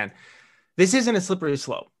saying it again. This isn't a slippery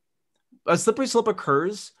slope. A slippery slope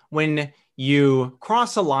occurs when you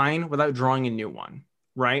cross a line without drawing a new one,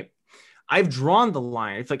 right? I've drawn the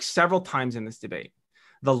line, it's like several times in this debate.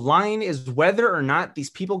 The line is whether or not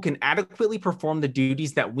these people can adequately perform the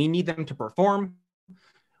duties that we need them to perform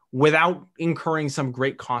without incurring some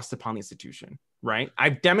great cost upon the institution, right?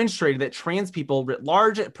 I've demonstrated that trans people writ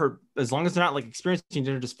large, as long as they're not like experiencing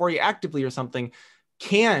gender dysphoria actively or something,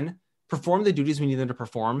 can perform the duties we need them to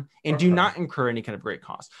perform and do not incur any kind of great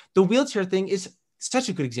cost. The wheelchair thing is such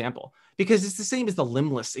a good example because it's the same as the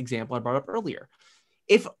limbless example I brought up earlier.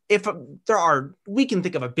 If we can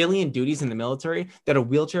think of a billion duties in the military that a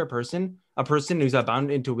wheelchair person, a person who's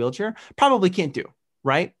bound into a wheelchair, probably can't do,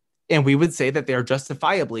 right? And we would say that they are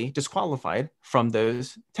justifiably disqualified from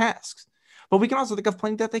those tasks. But we can also think of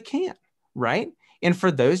plenty that they can, right? And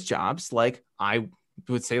for those jobs, like I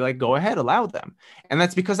would say, like, go ahead, allow them. And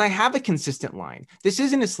that's because I have a consistent line. This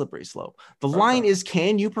isn't a slippery slope. The line is,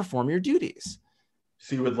 can you perform your duties?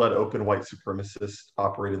 So you would let open white supremacists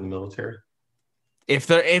operate in the military? Here's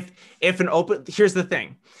the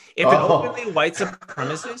thing. If an openly white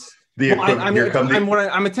supremacist,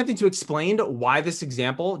 I'm attempting to explain why this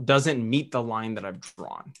example doesn't meet the line that I've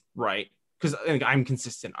drawn, right? Because I'm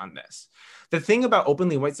consistent on this. The thing about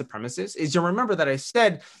openly white supremacists is you'll remember that I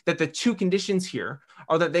said that the 2 conditions here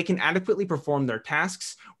are that they can adequately perform their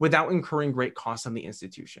tasks without incurring great costs on the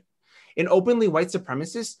institution. In openly white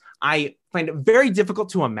supremacists, I find it very difficult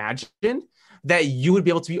to imagine that you would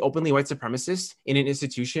be able to be openly white supremacist in an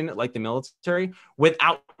institution like the military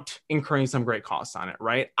without incurring some great costs on it,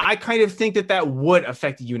 right? I kind of think that would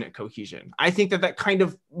affect unit cohesion. I think that kind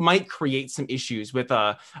of might create some issues with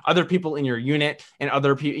other people in your unit and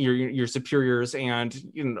other your superiors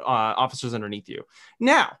and officers underneath you.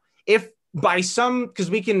 Now, if by some, because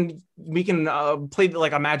we can play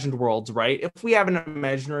like imagined worlds, right? If we have an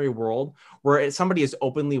imaginary world where somebody is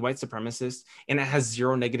openly white supremacist and it has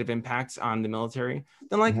 0 negative impacts on the military,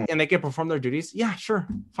 then and they can perform their duties, yeah, sure,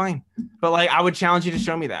 fine. But like, I would challenge you to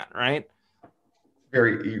show me that, right?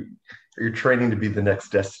 You're training to be the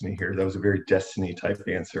next Destiny here. That was a very Destiny type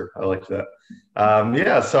answer. I like that.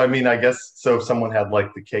 Yeah. So I mean, I guess so. If someone had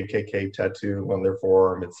like the KKK tattoo on their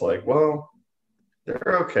forearm, it's like, well,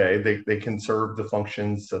 they're okay. They can serve the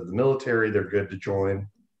functions of the military. They're good to join.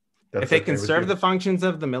 If they can serve the functions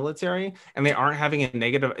of the military and they aren't having a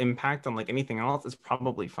negative impact on like anything else, it's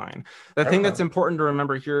probably fine. The thing that's important to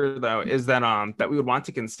remember here, though, is that that we would want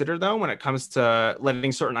to consider, though, when it comes to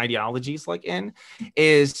letting certain ideologies like in,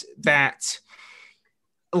 is that,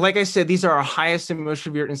 like I said, these are our highest and most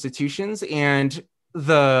revered institutions, and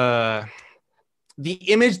the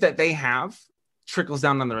image that they have trickles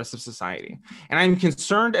down on the rest of society. And I'm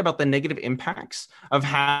concerned about the negative impacts of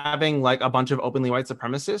having like a bunch of openly white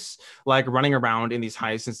supremacists like running around in these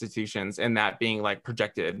highest institutions and that being like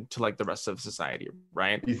projected to like the rest of society,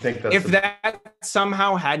 right? You think if that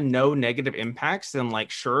somehow had no negative impacts, then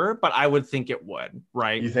like sure, but I would think it would,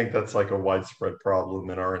 right? You think that's like a widespread problem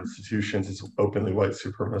in our institutions, is openly white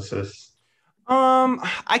supremacists?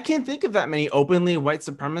 I can't think of that many openly white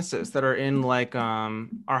supremacists that are in like our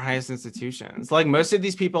highest institutions. Like most of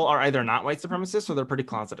these people are either not white supremacists or they're pretty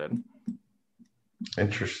closeted.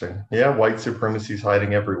 Interesting. Yeah, white supremacy is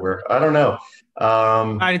hiding everywhere. I don't know.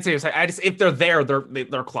 I didn't say it. I just, if they're there,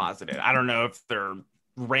 they're closeted. I don't know if they're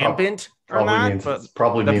rampant or not, but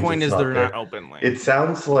the point is they're not openly. It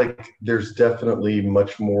sounds like there's definitely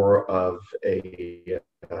much more of a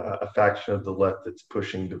faction of the left that's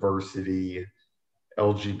pushing diversity,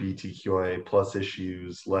 LGBTQIA plus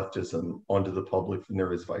issues, leftism onto the public than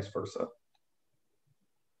there is vice versa.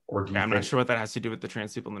 Or do you I'm think? not sure what that has to do with the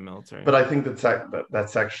trans people in the military. But I think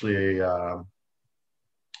that's actually a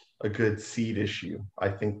good seed issue. I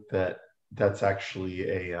think that's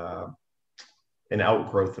actually an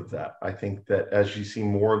outgrowth of that. I think that as you see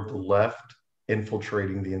more of the left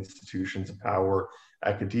infiltrating the institutions of power,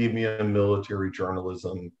 academia, military,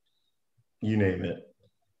 journalism, you name it,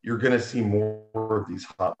 you're going to see more of these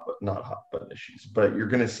not hot button issues, but you're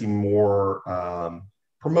going to see more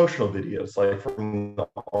promotional videos, like from the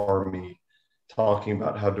Army, talking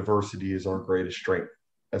about how diversity is our greatest strength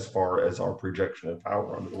as far as our projection of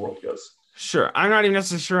power on the world goes. Sure. I'm not even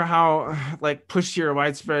necessarily sure how like pushy or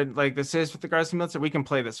widespread like this is with regards to military. We can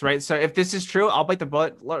play this, right? So if this is true, I'll bite the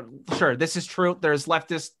bullet. Sure, this is true. There's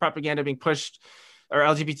leftist propaganda being pushed, or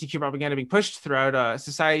LGBTQ propaganda being pushed throughout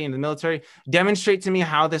society and the military. Demonstrate to me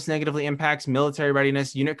how this negatively impacts military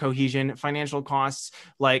readiness, unit cohesion, financial costs.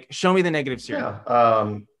 Like, show me the negatives here.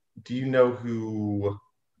 Yeah. Do you know who,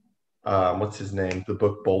 what's his name? The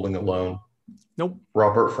book Bowling Alone? Nope.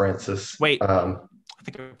 Robert Francis. Wait. I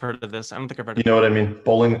think I've heard of this. I don't think I've heard of it. You know what I mean?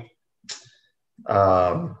 Bowling.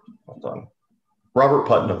 Hold on. Robert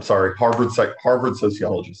Putnam, sorry, Harvard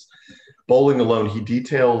sociologist. Bowling Alone, he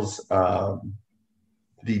details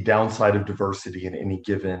the downside of diversity in any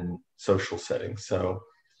given social setting. So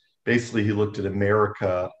basically, he looked at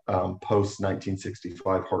America post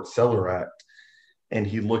 1965 Hart-Celler Act, and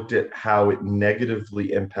he looked at how it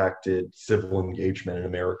negatively impacted civil engagement in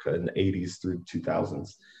America in the 80s through the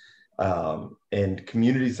 2000s. And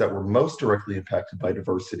communities that were most directly impacted by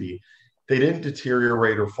diversity, they didn't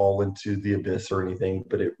deteriorate or fall into the abyss or anything,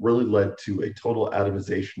 but it really led to a total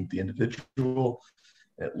atomization of the individual.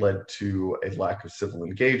 It led to a lack of civil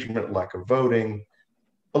engagement, lack of voting,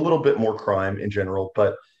 a little bit more crime in general.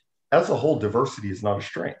 But as a whole, diversity is not a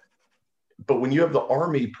strength. But when you have the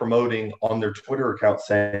Army promoting on their Twitter account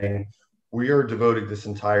saying, we are devoting this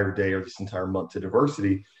entire day or this entire month to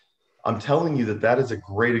diversity, I'm telling you that is a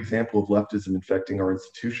great example of leftism infecting our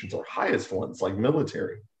institutions, our highest ones, like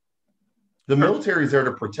military. The military is there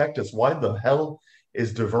to protect us. Why the hell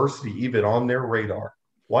is diversity even on their radar?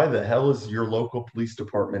 Why the hell is your local police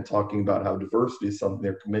department talking about how diversity is something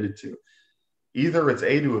they're committed to? Either it's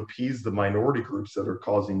A, to appease the minority groups that are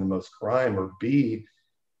causing the most crime, or B,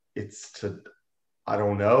 it's to, I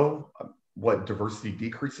don't know, what diversity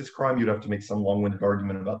decreases crime. You'd have to make some long-winded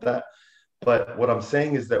argument about that. But what I'm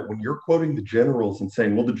saying is that when you're quoting the generals and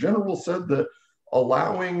saying, well, the general said that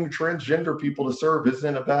allowing transgender people to serve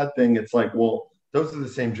isn't a bad thing, it's like, well, those are the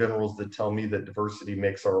same generals that tell me that diversity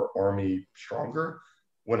makes our army stronger,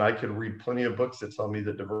 when I could read plenty of books that tell me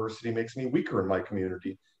that diversity makes me weaker in my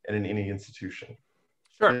community and in any institution.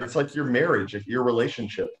 Sure. It's like your marriage, your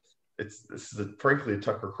relationship. This is frankly a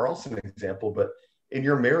Tucker Carlson example, but in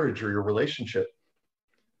your marriage or your relationship,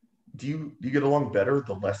 do you get along better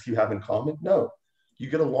the less you have in common? No. You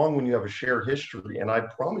get along when you have a shared history. And I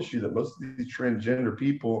promise you that most of these transgender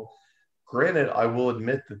people, granted, I will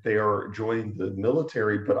admit that they are joining the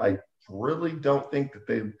military, but I really don't think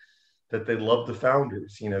that they love the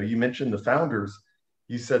founders. You know, you mentioned the founders.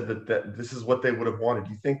 You said that this is what they would have wanted.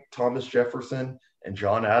 You think Thomas Jefferson and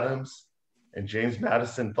John Adams and James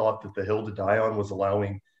Madison thought that the hill to die on was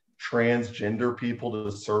allowing transgender people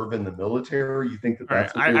to serve in the military? You think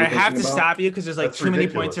that's what I have to stop you because there's like too many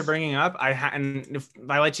points you're bringing up. And if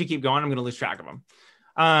I let you keep going, I'm going to lose track of them.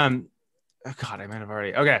 God, I might have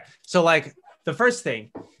already. Okay, so like the first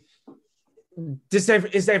thing,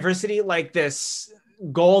 is diversity like this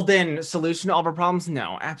golden solution to all of our problems?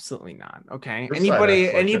 No, absolutely not. Okay,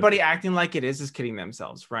 anybody acting like it is kidding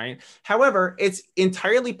themselves, right? However, it's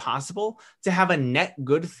entirely possible to have a net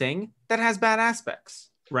good thing that has bad aspects.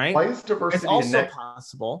 Right? Why is diversity? It's also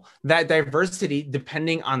possible that diversity,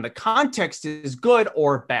 depending on the context, is good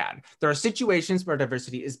or bad. There are situations where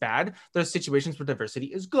diversity is bad. There are situations where diversity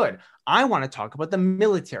is good. I want to talk about the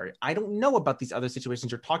military. I don't know about these other situations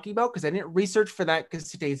you're talking about because I didn't research for that, because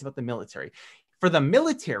today is about the military. For the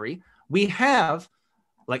military, we have,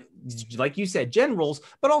 like you said, generals,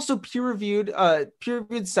 but also peer-reviewed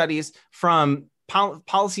studies from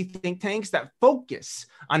policy think tanks that focus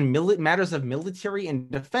on matters of military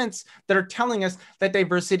and defense that are telling us that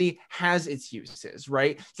diversity has its uses,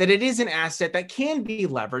 right? That it is an asset that can be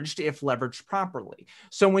leveraged if leveraged properly.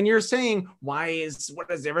 So when you're saying, what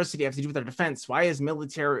does diversity have to do with our defense? Why is the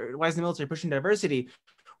military pushing diversity?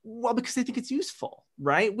 Well, because they think it's useful,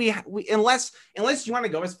 right? We unless you want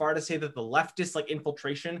to go as far to say that the leftist like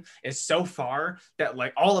infiltration is so far that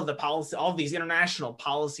like all of these international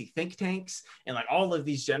policy think tanks and like all of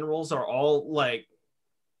these generals are all like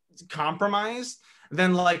compromised,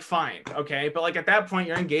 then like fine, okay. But like at that point,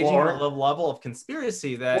 you're engaging in a level of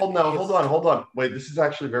conspiracy that. Well, no, hold on. Wait, this is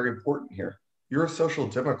actually very important here. You're a social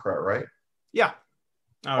democrat, right? Yeah.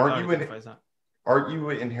 Aren't you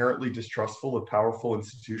inherently distrustful of powerful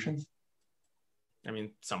institutions? I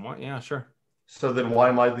mean, somewhat, yeah, sure. So then why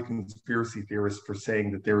am I the conspiracy theorist for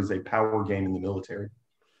saying that there is a power game in the military?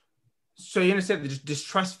 So you understand that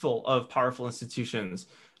distrustful of powerful institutions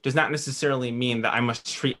does not necessarily mean that I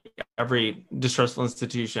must treat every distrustful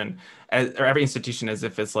institution or every institution as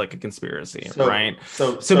if it's like a conspiracy, right?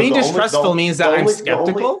 So being distrustful means that I'm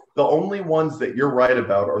skeptical. The only ones that you're right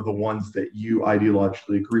about are the ones that you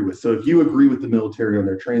ideologically agree with. So if you agree with the military on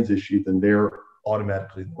their trans issue, then they're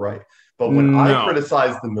automatically right. But when I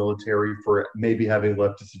criticize the military for maybe having a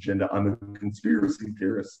leftist agenda, I'm a conspiracy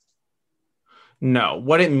theorist. No,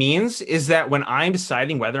 what it means is that when I'm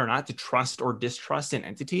deciding whether or not to trust or distrust an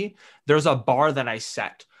entity, there's a bar that I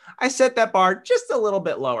set. I set that bar just a little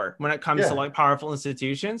bit lower when it comes to like powerful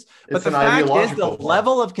institutions. But the fact is the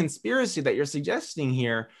level of conspiracy that you're suggesting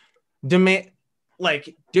here,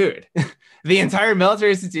 like, dude, the entire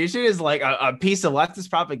military institution is like a piece of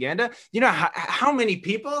leftist propaganda. You know how many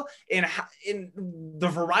people in the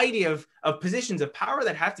variety of positions of power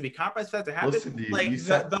that have to be compromised for that to happen?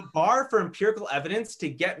 The bar for empirical evidence to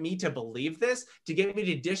get me to believe this, to get me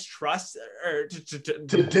to distrust or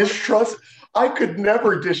to distrust. I could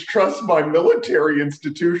never distrust my military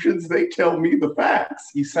institutions. They tell me the facts.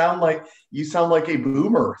 You sound like a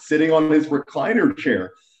boomer sitting on his recliner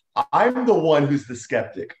chair. I'm the one who's the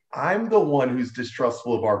skeptic. I'm the one who's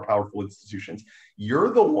distrustful of our powerful institutions. You're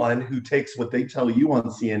the one who takes what they tell you on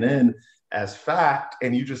CNN as fact,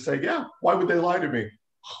 and you just say, yeah, why would they lie to me?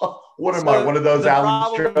 What am I, one of those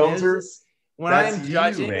Alex Jonesers? When I'm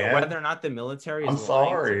judging whether or not the military is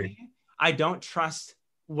lying to me, I don't trust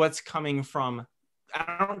what's coming from.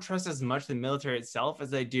 I don't trust as much the military itself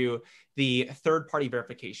as I do the third-party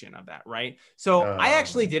verification of that, right? So I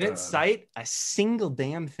actually didn't cite a single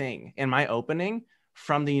damn thing in my opening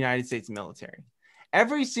from the United States military.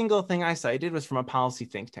 Every single thing I cited was from a policy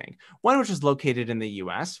think tank, one which was located in the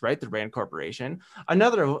US, right? The RAND Corporation,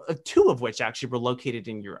 two of which actually were located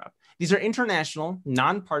in Europe. These are international,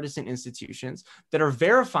 nonpartisan institutions that are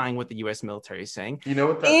verifying what the US military is saying. You know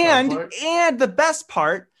what that sounds like? And the best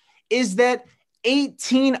part is that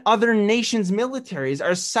 18 other nations' militaries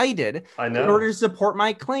are cited in order to support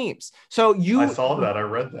my claims. So I saw that. I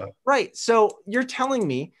read that. Right. So you're telling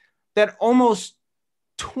me that almost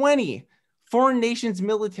 20 foreign nations'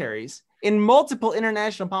 militaries in multiple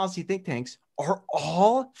international policy think tanks are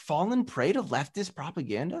all fallen prey to leftist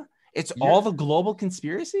propaganda? It's all the global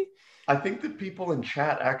conspiracy? I think that people in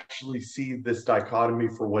chat actually see this dichotomy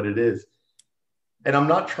for what it is. And I'm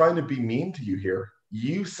not trying to be mean to you here.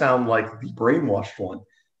 You sound like the brainwashed one.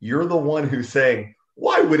 You're the one who's saying,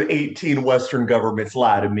 why would 18 Western governments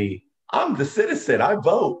lie to me? I'm the citizen. I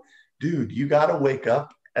vote. Dude, you got to wake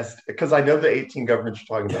up. Because I know the 18 governments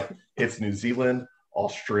you're talking about. It's New Zealand,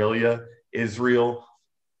 Australia, Israel,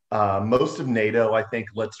 most of NATO, I think,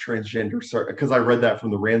 lets transgender start. Because I read that from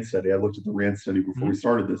the RAND study. I looked at the RAND study before we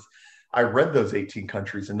started this. I read those 18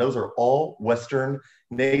 countries, and those are all Western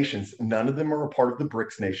nations. None of them are a part of the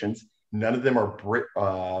BRICS nations. None of them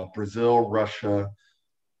are Brazil, Russia,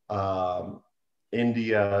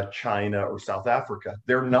 India, China, or South Africa.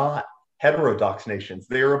 They're not heterodox nations.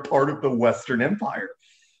 They are a part of the Western Empire.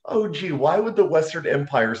 Oh, gee, why would the Western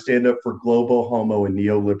Empire stand up for global homo and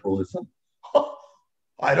neoliberalism?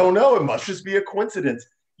 I don't know. It must just be a coincidence.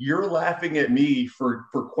 You're laughing at me for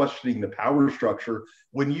questioning the power structure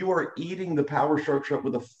when you are eating the power structure up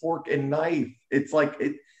with a fork and knife. It's like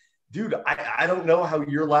it. Dude, I don't know how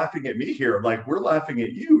you're laughing at me here. Like, we're laughing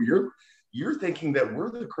at you. You're thinking that we're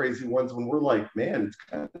the crazy ones when we're like, man, it's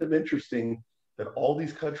kind of interesting that all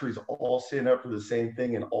these countries all stand up for the same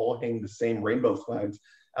thing and all hang the same rainbow flags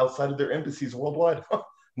outside of their embassies worldwide.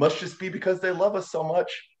 Must just be because they love us so much.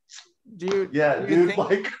 Dude,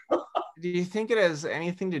 do you think it has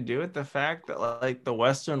anything to do with the fact that like the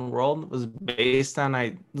Western world was based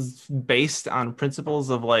on principles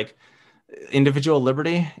of like individual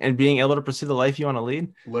liberty and being able to pursue the life you want to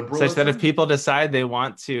lead? Liberalism? Such that if people decide they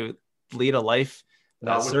want to lead a life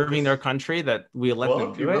serving their country, that we let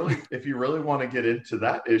them do it? If you really want to get into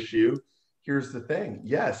that issue, here's the thing.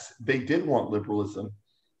 Yes, they did want liberalism.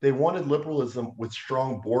 They wanted liberalism with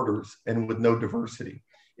strong borders and with no diversity.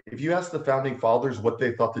 If you ask the founding fathers what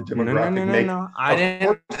they thought the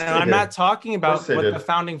demographic I'm not talking about what the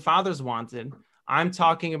founding fathers wanted. I'm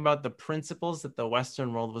talking about the principles that the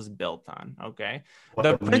Western world was built on. Okay,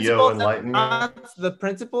 the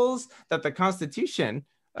principles that the Constitution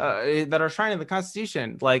that are enshrined in the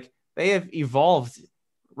Constitution, like they have evolved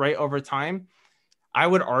right over time. I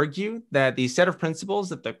would argue that the set of principles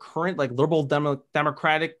that the current like liberal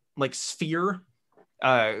democratic like sphere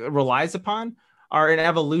relies upon are an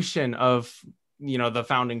evolution of the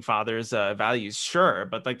founding fathers values, sure,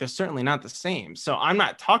 but like they're certainly not the same. So I'm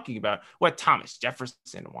not talking about what Thomas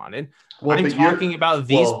Jefferson wanted. I'm talking about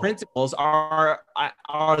these principles are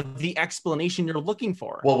the explanation you're looking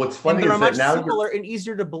for. Well, what's funny is that much now simpler and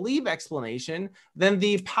easier to believe explanation than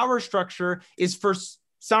the power structure is for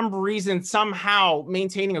some reason somehow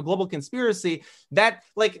maintaining a global conspiracy that,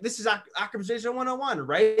 like, this is accusation 101,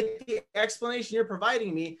 right? The explanation you're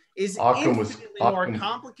providing me is infinitely more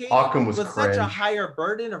complicated with such a higher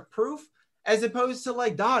burden of proof, as opposed to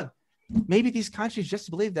like, dog, maybe these countries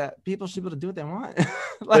just believe that people should be able to do what they want.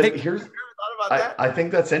 Like, here's I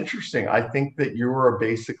think that's interesting. I think that you are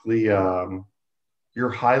basically you're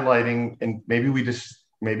highlighting, and maybe we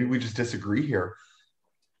just disagree here.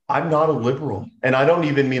 I'm not a liberal, and I don't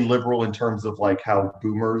even mean liberal in terms of like how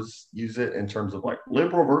boomers use it in terms of like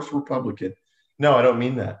liberal versus Republican. No, I don't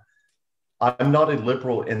mean that. I'm not a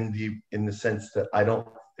liberal in the sense that I don't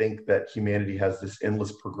think that humanity has this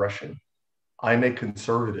endless progression. I'm a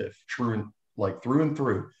conservative, through and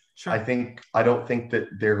through. Sure. I don't think that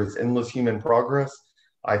there is endless human progress.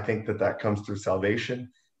 I think that comes through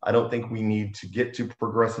salvation. I don't think we need to get to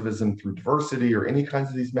progressivism through diversity or any kinds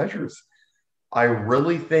of these measures. I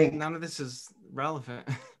really think none of this is relevant.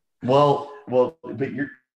 Well, but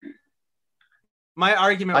my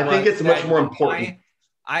argument. I think it's much more important.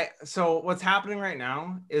 So what's happening right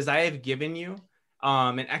now is I have given you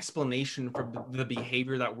an explanation for the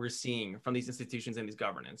behavior that we're seeing from these institutions and these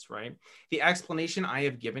governance, right? The explanation I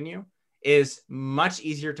have given you is much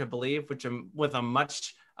easier to believe, with a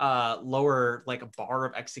much lower like a bar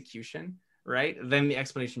of execution, right, than the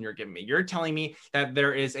explanation you're giving me. You're telling me that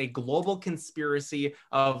there is a global conspiracy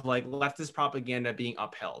of like leftist propaganda being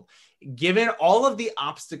upheld. Given all of the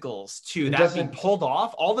obstacles to that being pulled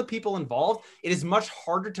off, all the people involved, it is much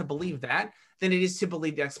harder to believe that than it is to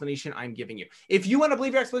believe the explanation I'm giving you. If you want to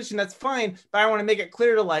believe your explanation, that's fine, but I want to make it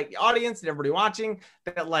clear to like the audience and everybody watching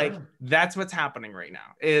that like that's what's happening right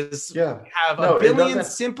now is have a billion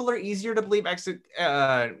simpler, easier to believe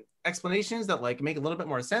explanations that like make a little bit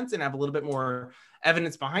more sense and have a little bit more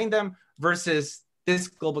evidence behind them versus this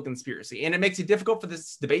global conspiracy. And it makes it difficult for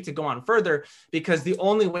this debate to go on further because the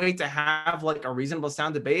only way to have like a reasonable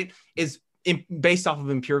sound debate is based off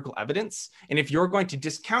of empirical evidence. And if you're going to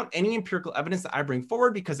discount any empirical evidence that I bring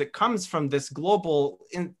forward because it comes from this global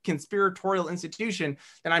conspiratorial institution,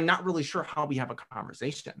 then I'm not really sure how we have a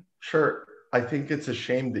conversation. Sure. I think it's a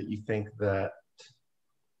shame that you think that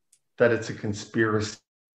it's a conspiracy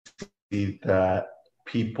that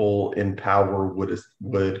people in power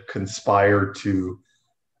would conspire to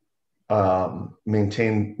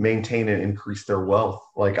maintain and increase their wealth.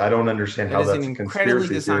 Like, I don't understand how that's an incredibly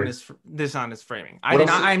dishonest framing.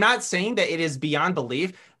 I'm not saying that it is beyond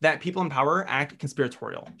belief that people in power act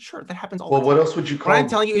conspiratorial. Sure, that happens all the time. Well, what else would you call? What I'm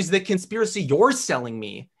telling you is the conspiracy you're selling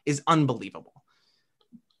me is unbelievable.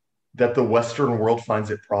 That the Western world finds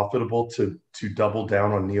it profitable to double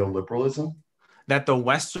down on neoliberalism? That the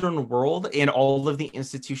Western world and all of the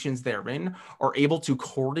institutions therein are able to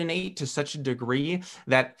coordinate to such a degree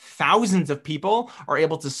that thousands of people are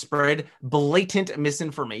able to spread blatant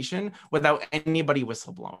misinformation without anybody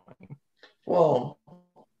whistleblowing. Well,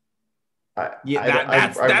 that's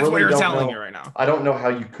what you're telling me right now. I don't know how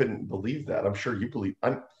you couldn't believe that. I'm sure you believe.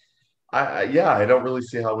 I don't really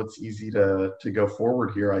see how it's easy to go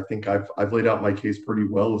forward here. I think I've laid out my case pretty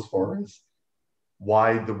well as far as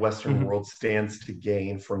why the Western world stands to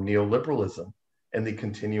gain from neoliberalism and the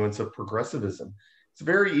continuance of progressivism. It's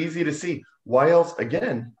very easy to see. Why else,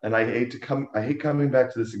 again, and I hate coming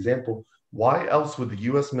back to this example, why else would the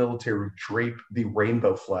US military drape the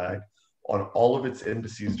rainbow flag on all of its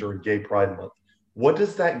embassies during Gay Pride Month? What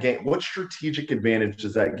does that gain? What strategic advantage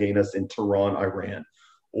does that gain us in Tehran, Iran,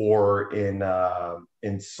 or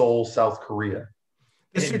in Seoul, South Korea?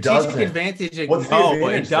 The strategic advantage. What's the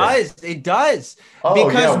advantage? It does. Oh,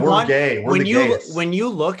 because we're gay. When you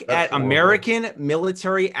look at American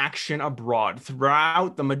military action abroad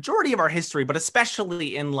throughout the majority of our history, but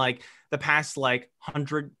especially in like the past like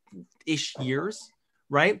 100-ish years,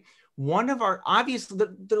 right? one of our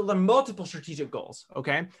there are multiple strategic goals.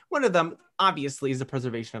 Okay. One of them obviously is the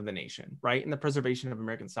preservation of the nation, right? And the preservation of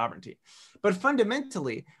American sovereignty. But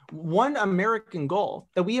fundamentally, one American goal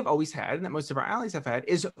that we have always had and that most of our allies have had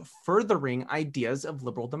is furthering ideas of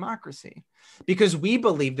liberal democracy, because we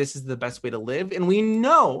believe this is the best way to live. And we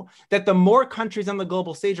know that the more countries on the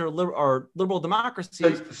global stage are liberal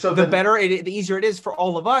democracies, the easier it is for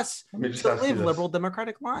all of us to live liberal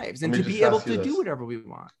democratic lives and to be able to do whatever we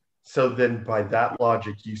want. So then by that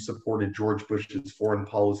logic, you supported George Bush's foreign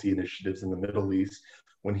policy initiatives in the Middle East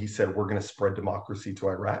when he said, we're going to spread democracy to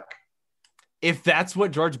Iraq? If that's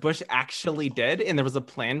what George Bush actually did and there was a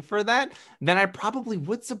plan for that, then I probably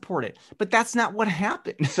would support it. But that's not what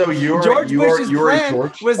happened. So George Bush's plan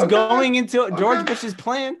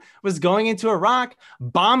was going into Iraq,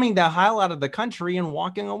 bombing the hell out of the country and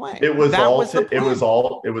walking away. It was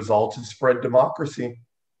all to spread democracy.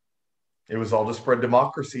 It was all to spread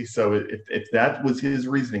democracy. So if that was his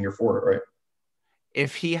reasoning, you're for it, right?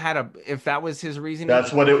 If that was his reasoning,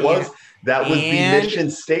 that's what it was. That was the mission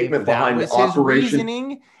statement behind the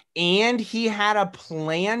operation. And he had a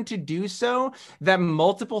plan to do so that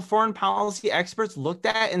multiple foreign policy experts looked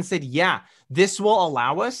at and said, yeah, this will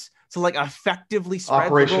allow us to like effectively spread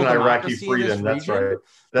Operation Iraqi Freedom. That's right.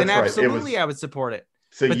 Then absolutely, I would support it.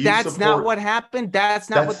 But that's not what happened. That's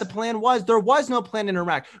not what the plan was. There was no plan in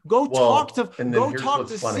Iraq. Go talk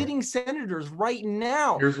to sitting senators right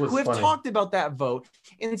now who have talked about that vote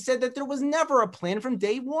and said that there was never a plan from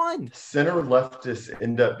day one. Center leftists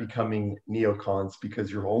end up becoming neocons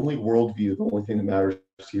because your only worldview, the only thing that matters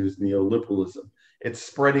to you is neoliberalism. It's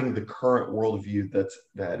spreading the current worldview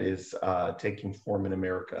that is taking form in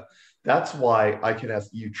America. That's why I can ask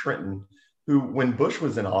you, Trenton, who, when Bush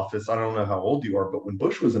was in office, I don't know how old you are, but when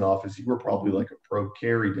Bush was in office, you were probably like a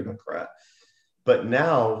pro-Kerry Democrat. But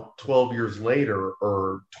now, 12 years later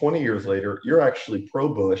or 20 years later, you're actually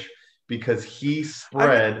pro-Bush because he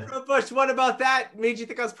spread. Pro-Bush. What about that made you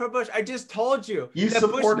think I was pro-Bush? I just told you. You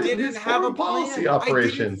supported Bush didn't have a policy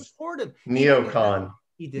operations. I didn't support him. Neocon.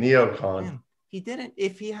 He didn't. Neocon. He didn't.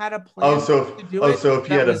 If he had a plan. So if you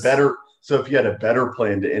had a better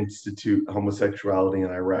plan to institute homosexuality in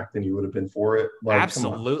Iraq, then you would have been for it. Like,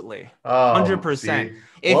 absolutely, 100%.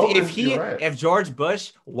 If George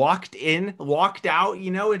Bush walked out,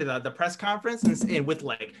 into the press conference and with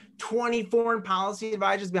like 20 foreign policy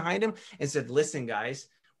advisors behind him and said, "Listen, guys,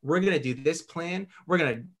 we're gonna do this plan. We're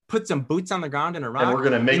gonna put some boots on the ground in Iraq, and we're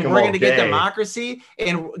gonna make them we're gonna get democracy,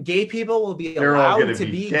 and gay people will be allowed to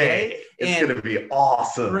be gay. It's gonna be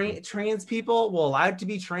awesome. Trans people will allowed to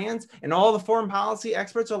be trans, and all the foreign policy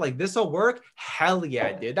experts are like, this will work. Hell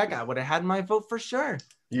yeah, dude! That guy would have had my vote for sure.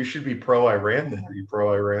 You should be pro-Iran then. Are you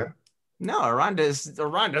pro-Iran? No, Iran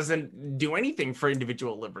doesn't do anything for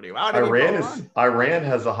individual liberty. Iran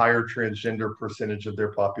has a higher transgender percentage of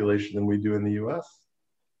their population than we do in the U.S.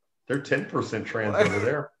 They're 10% trans over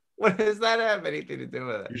there. What does that have anything to do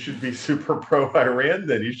with it? You should be super pro-Iran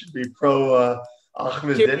then. You should be pro Ahmadinejad.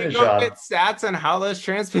 Can we go get stats on how those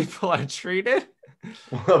trans people are treated?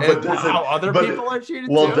 How other people are treated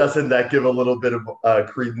too? Doesn't that give a little bit of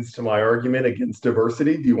credence to my argument against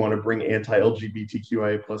diversity? Do you want to bring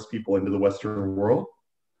anti-LGBTQIA plus people into the Western world?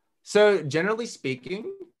 So generally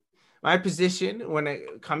speaking, my position when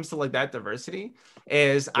it comes to like that diversity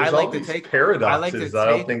is I like to take paradoxes. I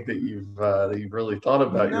don't think that you've really thought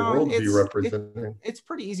about your worldview representing. It's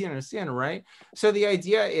pretty easy to understand, right? So the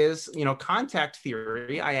idea is, contact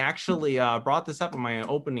theory. I actually brought this up in my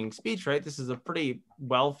opening speech, right? This is a pretty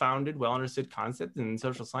well-founded, well-understood concept in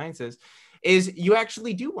social sciences. Is you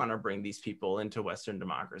actually do want to bring these people into Western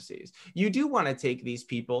democracies. You do want to take these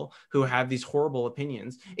people who have these horrible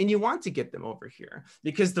opinions and you want to get them over here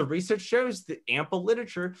because the research shows that ample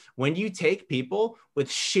literature, when you take people with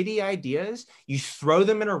shitty ideas, you throw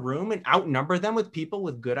them in a room and outnumber them with people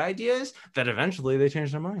with good ideas, that eventually they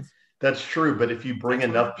change their minds. That's true. But if you bring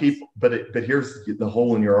enough people, but here's the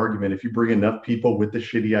hole in your argument. If you bring enough people with the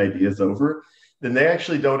shitty ideas over, then they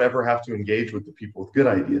actually don't ever have to engage with the people with good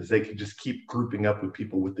ideas. They can just keep grouping up with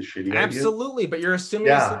people with the shitty ideas. Absolutely, but you're assuming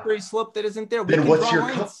a slippery slope that isn't there.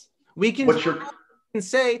 We can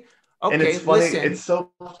say, okay, and it's funny, listen, it's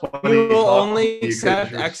so funny. You will only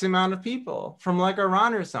accept X amount of people from like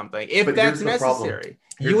Iran or something. If that's necessary,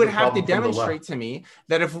 you would have to demonstrate to me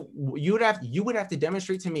that you would have to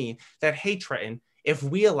demonstrate to me that, hey, Trenton, if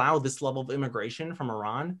we allow this level of immigration from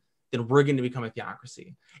Iran, then we're going to become a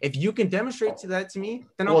theocracy. If you can demonstrate that to me,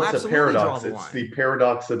 then I'll absolutely draw the line. It's the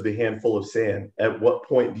paradox of the handful of sand. At what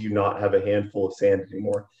point do you not have a handful of sand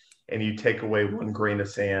anymore? And you take away one grain of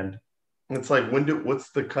sand It's like what's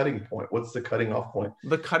the cutting point? What's the cutting off point?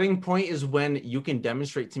 The cutting point is when you can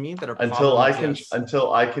demonstrate to me that a until problem I exists.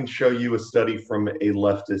 until I can show you a study from a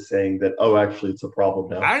leftist saying that, oh, actually it's a problem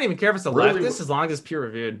now. I don't even care if it's a Really, leftist as long as it's peer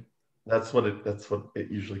reviewed. That's what it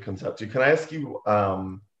usually comes out to. Can I ask you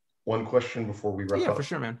one question before we wrap up? Yeah, for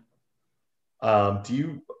sure, man. Do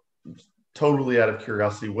you, totally out of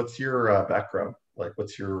curiosity, what's your background? Like,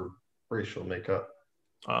 what's your racial makeup?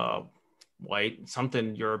 White,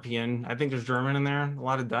 something European. I think there's German in there, a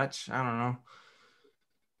lot of Dutch. I don't know.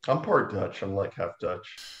 I'm part Dutch. I'm like half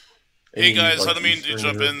Dutch. Hey guys, like I don't mean to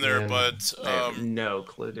jump in there, but I have no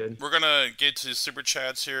clue, dude. We're gonna get to super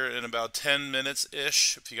chats here in about 10 minutes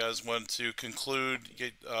ish. If you guys want to conclude,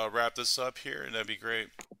 wrap this up here, and that'd be great.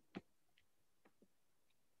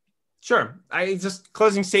 Sure. I just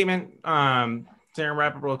closing statement. To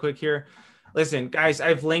wrap up real quick here. Listen, guys,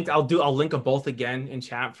 I'll link them both again in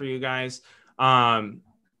chat for you guys. That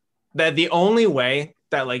the only way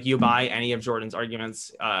that like you buy any of Jordan's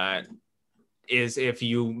arguments is if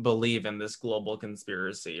you believe in this global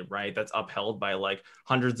conspiracy, right? That's upheld by like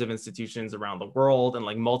hundreds of institutions around the world and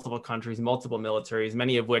like multiple countries, multiple militaries,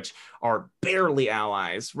 many of which are barely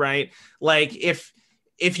allies, right? Like if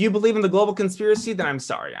you believe in the global conspiracy, then I'm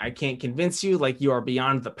sorry, I can't convince you. Like you are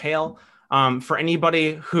beyond the pale. For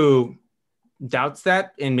anybody who doubts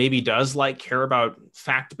that and maybe does like care about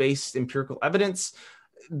fact-based empirical evidence,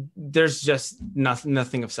 there's just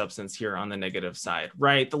nothing of substance here on the negative side,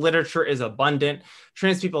 right? The literature is abundant.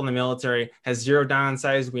 Trans people in the military has zero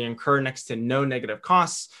downsides. We incur next to no negative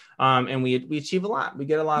costs, and we achieve a lot. We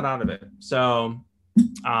get a lot out of it. So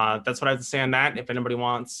that's what I have to say on that. If anybody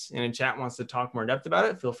wants in a chat wants to talk more in depth about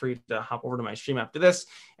it, feel free to hop over to my stream after this,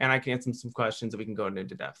 and I can answer some questions that we can go into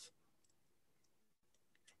depth.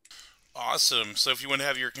 Awesome. So if you want to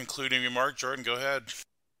have your concluding remark, Jordan, go ahead.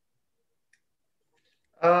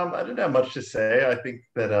 I don't have much to say. I think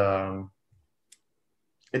that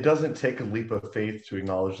it doesn't take a leap of faith to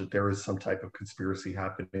acknowledge that there is some type of conspiracy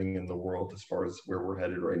happening in the world as far as where we're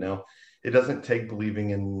headed right now. It doesn't take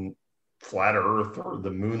believing in flat Earth or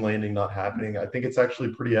the moon landing not happening. I think it's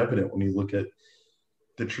actually pretty evident when you look at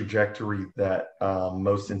the trajectory that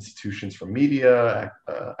most institutions from media,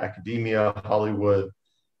 academia, Hollywood,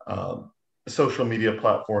 social media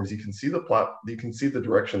platforms, you can see the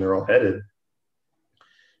direction they're all headed.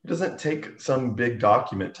 It doesn't take some big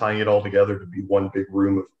document tying it all together to be one big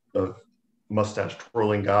room of mustache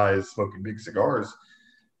twirling guys smoking big cigars.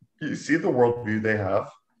 You see the worldview they have.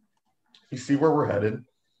 You see where we're headed.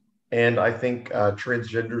 And I think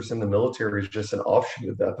transgenders in the military is just an offshoot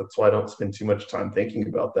of that. That's why I don't spend too much time thinking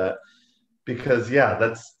about that. Because, yeah,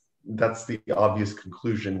 that's the obvious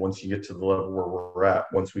conclusion once you get to the level where we're at,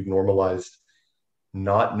 once we've normalized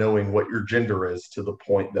not knowing what your gender is to the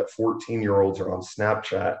point that 14-year-olds are on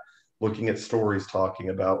Snapchat looking at stories talking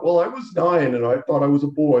about, well, I was 9 and I thought I was a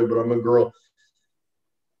boy, but I'm a girl.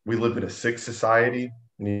 We live in a sick society.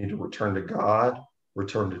 We need to return to God,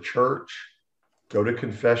 return to church, go to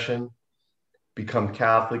confession, become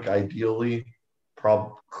Catholic, ideally,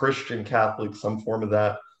 Christian Catholic, some form of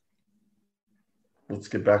that. Let's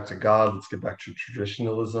get back to God. Let's get back to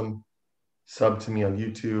traditionalism. Sub to me on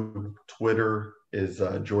YouTube. Twitter is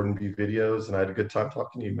Jordan B Videos, and I had a good time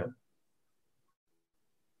talking to you, man.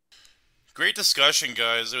 Great discussion,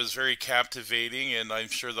 guys. It was very captivating, and I'm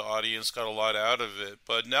sure the audience got a lot out of it.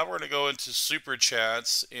 But now we're going to go into super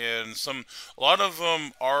chats, and a lot of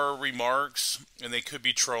them are remarks, and they could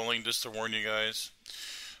be trolling, just to warn you guys.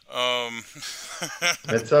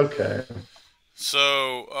 It's okay.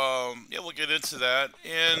 So, yeah, we'll get into that.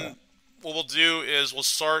 And what we'll do is we'll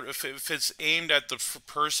start, if it's aimed at the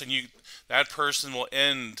person, that person will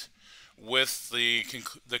end with the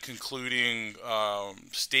concluding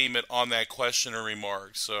statement on that question or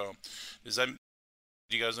remark. So, do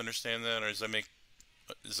you guys understand that, or does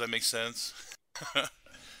that make sense? All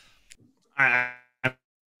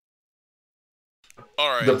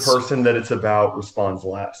right. The person that it's about responds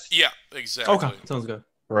last. Yeah, exactly. Okay, sounds good.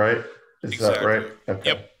 Right? Is that right? Okay.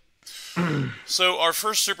 Yep. So our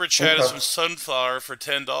first super chat is from Sunflower for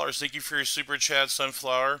 $10. Thank you for your super chat,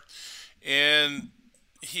 Sunflower. And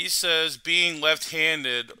he says, being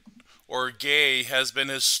left-handed or gay has been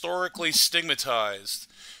historically stigmatized.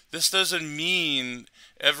 This doesn't mean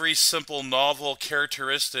every simple novel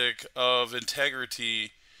characteristic of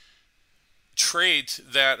integrity trait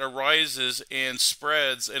that arises and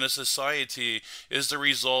spreads in a society is the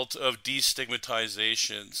result of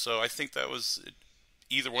destigmatization. So I think that was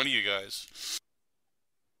either one of you guys.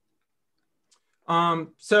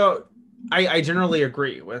 So I generally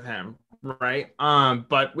agree with him, right?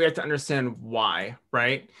 But we have to understand why,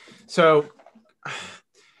 right? So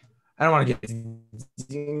I don't want to get,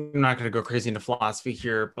 I'm not going to go crazy into philosophy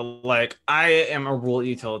here, but like I am a rule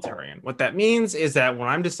utilitarian. What that means is that when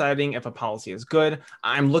I'm deciding if a policy is good,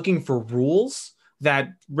 I'm looking for rules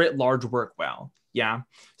that writ large work well. Yeah.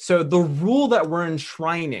 So the rule that we're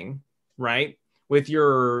enshrining, right, with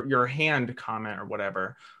your hand comment or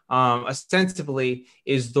whatever, ostensibly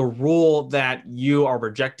is the rule that you are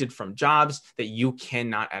rejected from jobs that you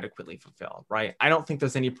cannot adequately fulfill, right? I don't think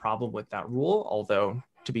there's any problem with that rule, although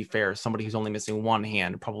to be fair, somebody who's only missing one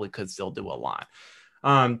hand probably could still do a lot.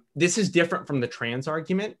 This is different from the trans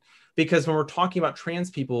argument because when we're talking about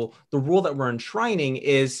trans people, the rule that we're enshrining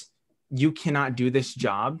is you cannot do this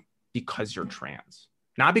job because you're trans.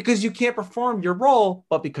 Not because you can't perform your role,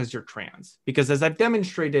 but because you're trans. Because as I've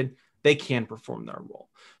demonstrated, they can perform their role.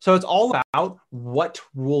 So it's all about what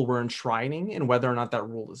rule we're enshrining and whether or not that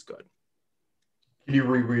rule is good. Can you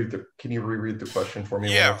reread the question for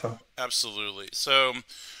me? Yeah, one more time? absolutely. So,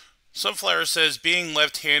 Sunflower says being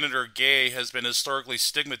left-handed or gay has been historically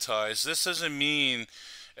stigmatized. This doesn't mean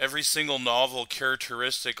every single novel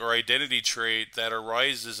characteristic or identity trait that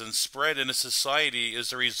arises and spread in a society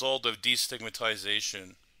is the result of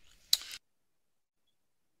destigmatization.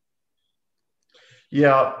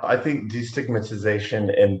 Yeah, I think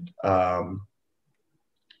destigmatization and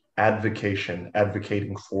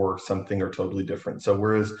advocating for something are totally different. So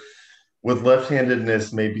whereas with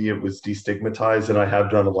left-handedness, maybe it was destigmatized, and I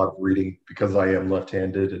have done a lot of reading because I am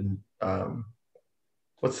left-handed, and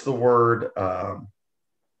what's the word?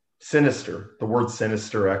 Sinister. The word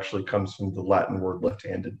sinister actually comes from the Latin word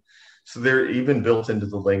left-handed. So they're even built into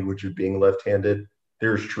the language of being left-handed.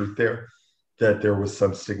 There's truth there, that there was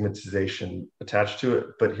some stigmatization attached to it.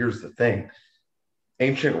 But here's the thing.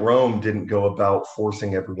 Ancient Rome didn't go about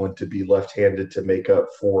forcing everyone to be left-handed to make up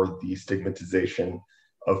for the stigmatization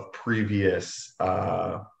of previous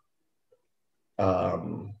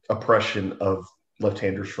oppression of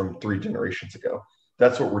left-handers from 3 generations ago.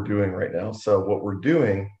 That's what we're doing right now. So what we're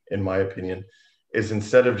doing, in my opinion, is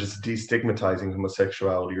instead of just destigmatizing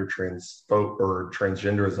homosexuality or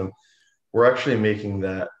transgenderism, we're actually making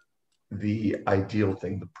that the ideal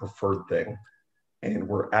thing, the preferred thing. And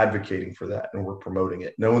we're advocating for that and we're promoting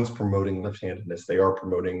it. No one's promoting left-handedness. They are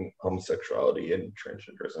promoting homosexuality and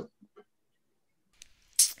transgenderism.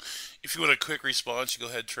 If you want a quick response, you go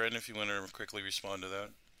ahead, Trent, if you want to quickly respond to that.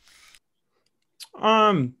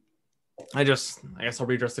 I guess I'll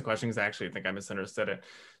redress the question because I actually think I misunderstood it.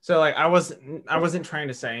 So like I wasn't trying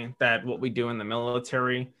to say that what we do in the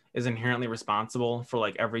military is inherently responsible for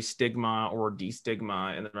like every stigma or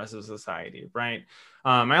destigma in the rest of society, right?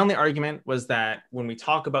 My only argument was that when we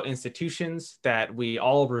talk about institutions that we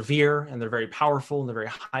all revere and they're very powerful and they're very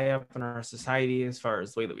high up in our society as far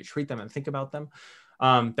as the way that we treat them and think about them,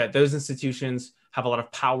 that those institutions have a lot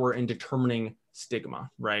of power in determining stigma,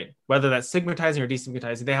 right? Whether that's stigmatizing or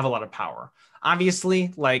destigmatizing, they have a lot of power.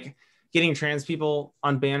 Obviously, like getting trans people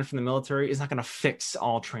unbanned from the military is not going to fix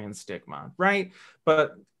all trans stigma, right?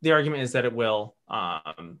 But the argument is that it will.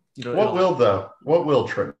 What will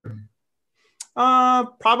Trent?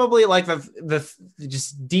 Probably like the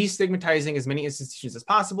just destigmatizing as many institutions as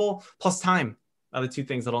possible, plus time are the two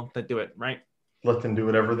things that do it, right? Let them do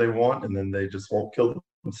whatever they want, and then they just won't kill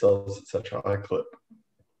themselves at such a high clip.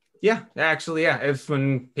 Yeah, actually, yeah. If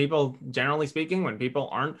when people, generally speaking, when people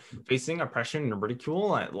aren't facing oppression and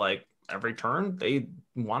ridicule at like every turn, they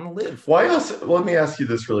want to live. Why else? Let me ask you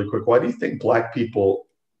this really quick. Why do you think Black people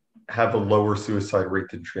have a lower suicide rate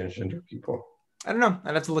than transgender people? I don't know.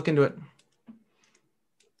 I'd have to look into it.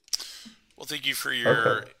 Well, thank you for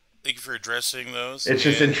addressing those. It's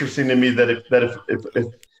just interesting to me that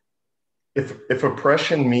if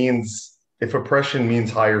oppression means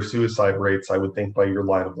higher suicide rates, I would think by your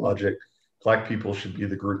line of logic, Black people should be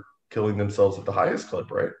the group killing themselves at the highest clip,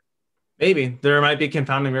 right? Maybe there might be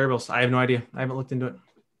confounding variables. I have no idea. I haven't looked into it.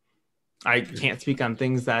 I can't speak on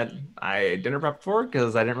things that I didn't prep for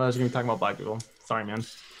because I didn't realize we were going to be talking about Black people. Sorry, man.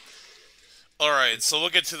 All right, so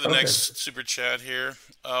we'll get to the next super chat here.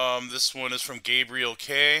 This one is from Gabriel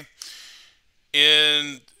K.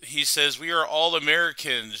 And he says, "We are all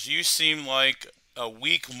Americans. You seem like a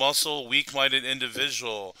weak-minded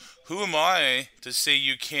individual. Who am I to say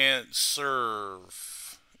you can't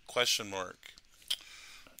serve?" ?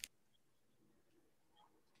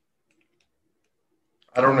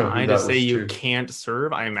 I don't know. I just say you can't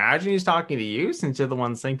serve. I imagine he's talking to you since you're the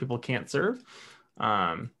one saying people can't serve.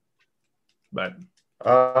 But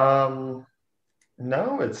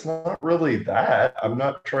no, it's not really that. I'm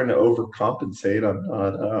not trying to overcompensate. I'm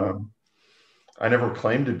not. I never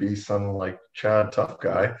claimed to be some like Chad tough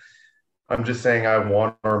guy. I'm just saying I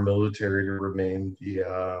want our military to remain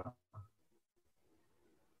the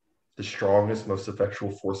the strongest, most effectual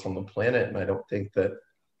force on the planet. And I don't think that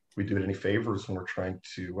we do it any favors when we're trying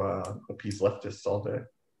to appease leftists all day.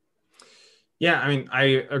 Yeah, I mean,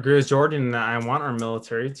 I agree with Jordan that I want our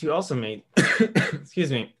military to also remain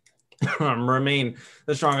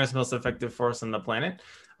the strongest, most effective force on the planet.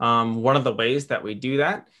 One of the ways that we do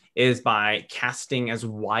that is by casting as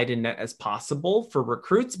wide a net as possible for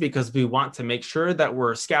recruits, because we want to make sure that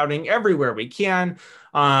we're scouting everywhere we can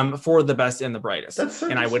for the best and the brightest.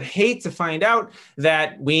 And I would hate to find out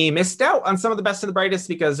that we missed out on some of the best and the brightest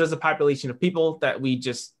because there's a population of people that we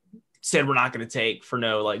just said we're not going to take for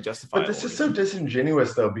no like justifiable. But this is so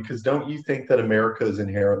disingenuous though, because don't you think that America is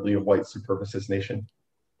inherently a white supremacist nation?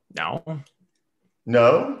 No.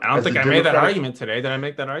 No? I don't think I made that argument today. Did I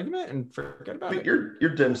make that argument and forget about it?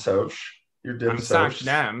 You're dim soch. You're dim soch. I'm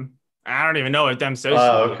dem. I don't even know what dem soch is.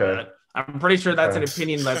 Okay. I'm pretty sure that's an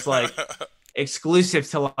opinion that's like exclusive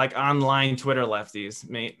to like online Twitter lefties,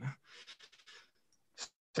 mate.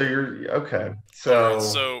 So you're okay.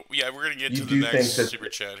 So yeah, we're gonna get to the next super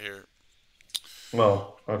chat here.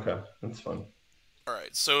 Well, okay, that's fun. All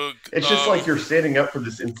right, so it's just like you're standing up for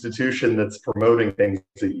this institution that's promoting things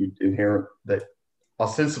that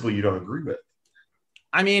ostensibly you don't agree with.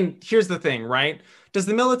 I mean, here's the thing, right? Does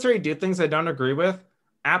the military do things I don't agree with?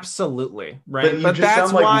 Absolutely, right? But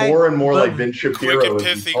that's sound like why more and more like Ben Shapiro. Quick and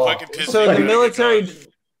pithy. So the military.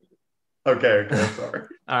 Okay, sorry.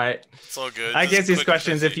 All right, it's all good. I guess these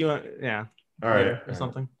questions if you want, yeah. All right, or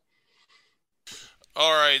something.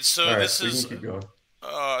 All right, so this is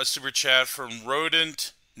a super chat from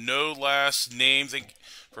Rodent, no last name.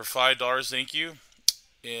 For $5, thank you,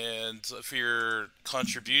 and for your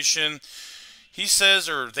contribution. He says,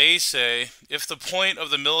 or they say, if the point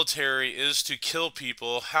of the military is to kill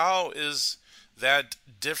people, how is that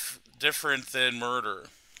different than murder?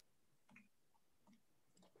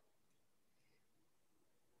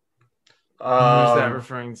 Who's that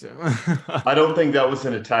referring to? I don't think that was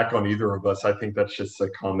an attack on either of us. I think that's just a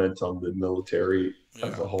comment on the military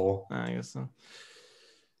as a whole. I guess so.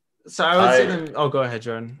 So I would say then, go ahead,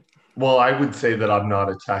 Jordan. Well, I would say that I'm not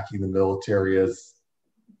attacking the military as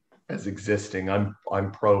existing. I'm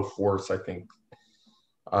pro force. I think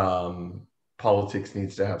politics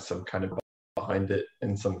needs to have some kind of behind it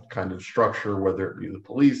and some kind of structure, whether it be the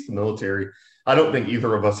police, the military. I don't think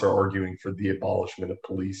either of us are arguing for the abolishment of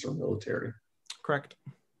police or military. Correct.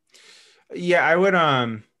 Yeah, I would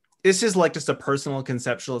this is like just a personal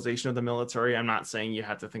conceptualization of the military. I'm not saying you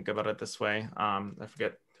have to think about it this way. I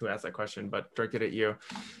forget who asked that question, but directed at you.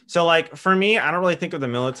 So like for me, I don't really think of the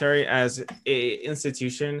military as a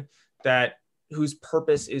institution whose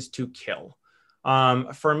purpose is to kill.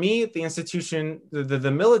 For me, the institution,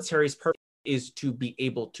 the military's purpose is to be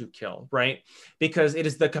able to kill, right? Because it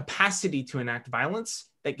is the capacity to enact violence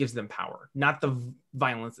that gives them power, not the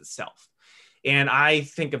violence itself. And I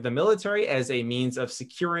think of the military as a means of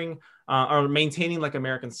securing or maintaining like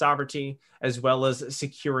American sovereignty, as well as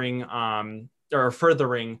securing or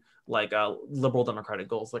furthering like liberal democratic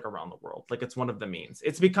goals like around the world. Like it's one of the means.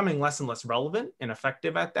 It's becoming less and less relevant and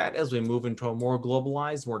effective at that as we move into a more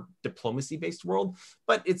globalized, more diplomacy-based world,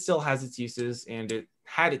 but it still has its uses and it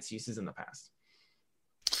had its uses in the past.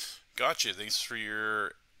 Gotcha. Thanks for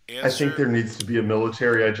your answer. I think there needs to be a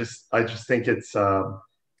military. I just think its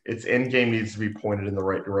end game needs to be pointed in the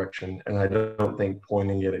right direction, and I don't think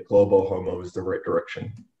pointing it at global homo is the right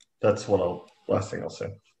direction. That's last thing I'll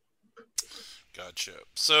say. Gotcha.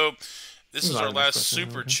 So this is our last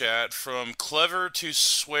super chat from Clever to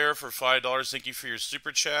Swear for $5. Thank you for your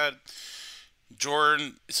super chat.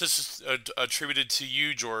 Jordan, this is attributed to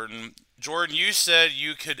you, Jordan. Jordan, you said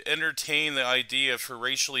you could entertain the idea for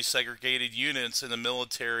racially segregated units in the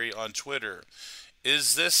military on Twitter.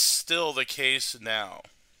 Is this still the case now?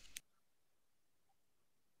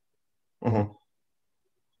 Mm-hmm.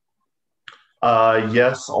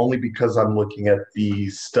 Yes, only because I'm looking at the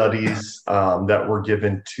studies that were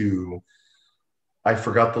given to, I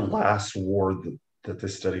forgot the last war that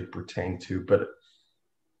this study pertained to, but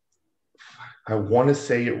I want to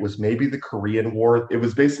say it was maybe the Korean War. It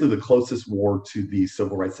was basically the closest war to the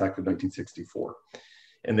Civil Rights Act of 1964.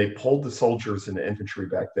 And they pulled the soldiers and the infantry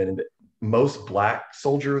back then. And most black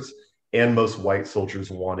soldiers and most white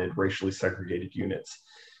soldiers wanted racially segregated units.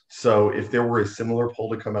 So if there were a similar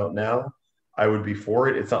poll to come out now, I would be for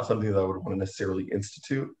it. It's not something that I would want to necessarily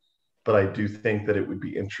institute, but I do think that it would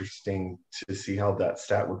be interesting to see how that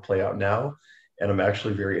stat would play out now. And I'm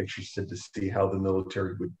actually very interested to see how the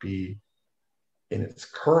military would be in its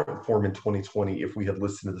current form in 2020 if we had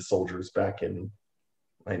listened to the soldiers back in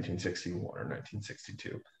 1961 or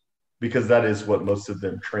 1962, because that is what most of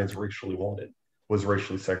them transracially wanted, was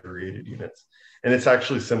racially segregated units. And it's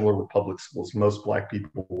actually similar with public schools. Most Black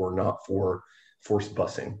people were not for forced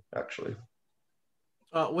busing, actually.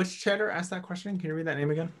 Which chatter asked that question? Can you read that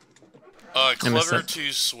name again? Clever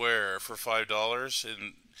to Swear for $5.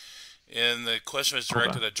 And the question was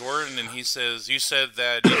directed at Jordan, and he says, you said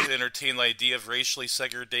that you could entertain the idea of racially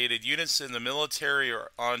segregated units in the military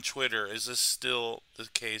or on Twitter. Is this still the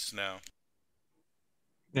case now?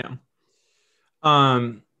 Yeah.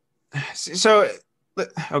 So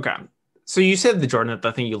you said, Jordan, that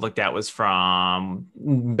the thing you looked at was from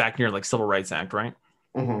back near like Civil Rights Act, right?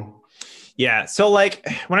 Mm-hmm. Yeah. So like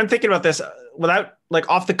when I'm thinking about this, without like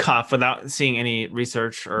off the cuff, without seeing any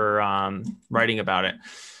research or writing about it,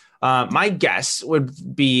 my guess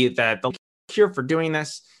would be that the cure for doing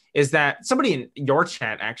this is that somebody in your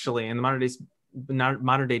chat, actually, in the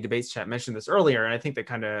modern day debates chat, mentioned this earlier, and I think they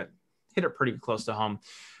kind of hit it pretty close to home,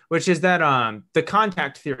 which is that the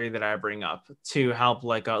contact theory that I bring up to help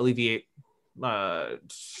like alleviate,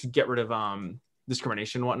 get rid of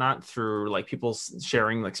discrimination and whatnot through like people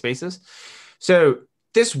sharing like spaces. So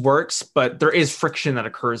this works, but there is friction that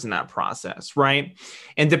occurs in that process, right?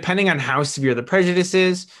 And depending on how severe the prejudice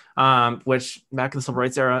is, which back in the civil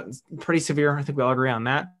rights era is pretty severe, I think we all agree on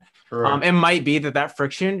that. Right. It might be that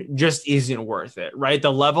friction just isn't worth it, right?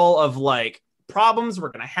 The level of like problems we're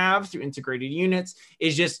going to have through integrated units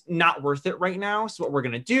is just not worth it right now. So what we're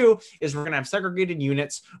going to do is we're going to have segregated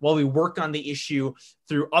units while we work on the issue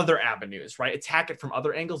through other avenues, right? Attack it from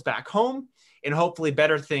other angles back home and hopefully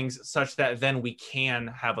better things such that then we can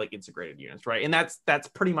have like integrated units, right? And that's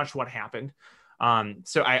pretty much what happened.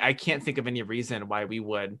 So I can't think of any reason why we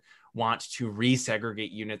would want to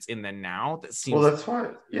resegregate units in the now. That seems well. That's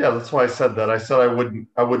why I said that. I said I wouldn't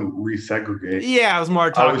resegregate. Yeah, I was more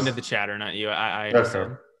talking to the chatter, not you. I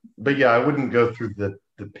okay. But yeah, I wouldn't go through the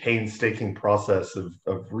painstaking process of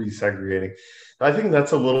resegregating. I think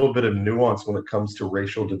that's a little bit of nuance when it comes to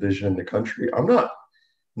racial division in the country. I'm not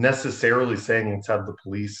necessarily saying let's have the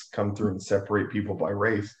police come through and separate people by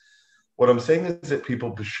race. What I'm saying is that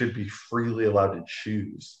people should be freely allowed to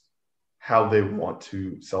choose how they want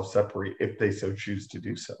to self-separate if they so choose to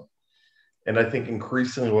do so. And I think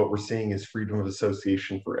increasingly what we're seeing is freedom of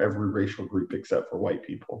association for every racial group except for white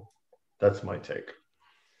people. That's my take.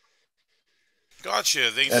 Gotcha.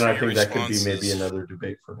 Thanks and for I your think responses. That could be maybe another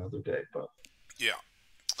debate for another day. But yeah.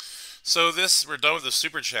 So we're done with the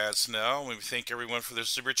super chats now. We thank everyone for their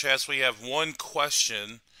super chats. We have one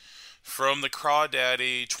question from the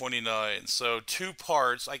Crawdaddy 29. So 2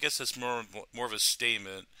 parts. I guess it's more of a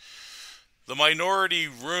statement. The minority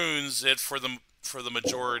ruins it for the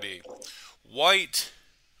majority. While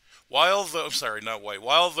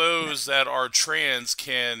those that are trans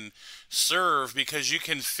can serve because you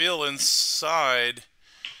can feel inside,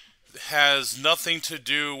 has nothing to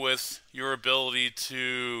do with your ability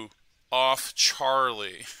to off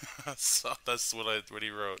Charlie. So that's what he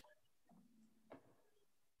wrote.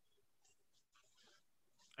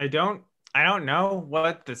 I don't know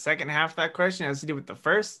what the second half of that question has to do with the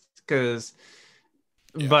first,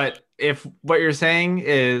 but if what you're saying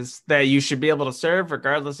is that you should be able to serve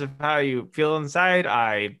regardless of how you feel inside,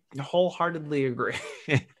 I wholeheartedly agree.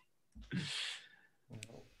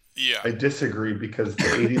 Yeah. I disagree because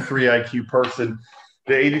the 83 IQ person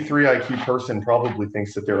probably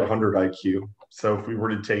thinks that they're 100 IQ. So if we were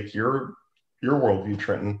to take your worldview,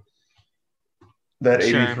 Trenton, that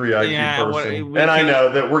 83 IQ person, I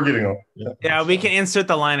know that we're getting we can insert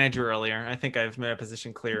the line I drew earlier. I think I've made a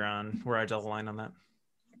position clear on where I draw the line on that.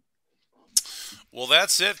 Well,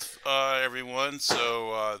 that's it, everyone.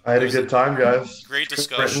 So I had a good time, guys. Great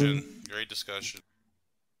discussion. Great discussion.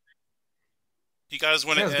 You guys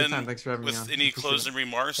want to end with any closing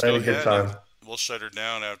remarks? Go ahead. We'll shut her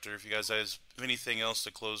down after. If you guys have anything else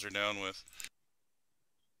to close her down with.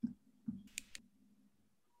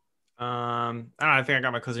 I don't know. I think I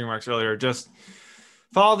got my closing remarks earlier. Just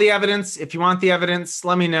follow the evidence. If you want the evidence,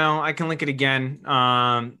 let me know. I can link it again.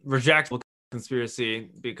 Reject conspiracy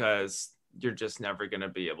because you're just never going to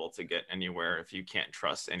be able to get anywhere if you can't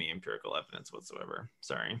trust any empirical evidence whatsoever.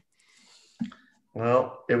 Sorry.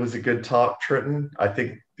 Well, it was a good talk, Trenton. I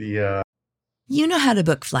think You know how to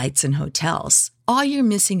book flights and hotels. All you're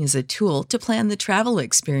missing is a tool to plan the travel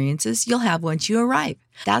experiences you'll have once you arrive.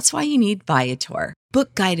 That's why you need Viator.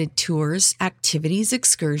 Book guided tours, activities,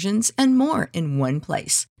 excursions, and more in one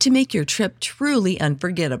place to make your trip truly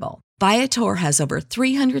unforgettable. Viator has over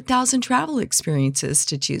 300,000 travel experiences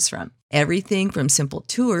to choose from. Everything from simple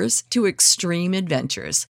tours to extreme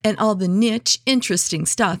adventures and all the niche, interesting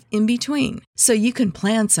stuff in between. So you can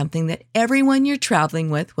plan something that everyone you're traveling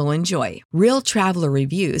with will enjoy. Real traveler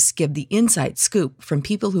reviews give the inside scoop from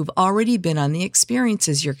people who've already been on the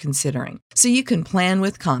experiences you're considering. So you can plan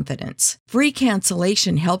with confidence. Free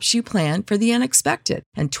cancellation helps you plan for the unexpected.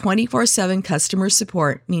 And 24/7 customer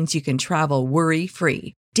support means you can travel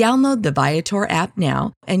worry-free. Download the Viator app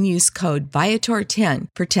now and use code Viator10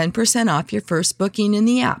 for 10% off your first booking in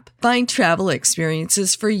the app. Find travel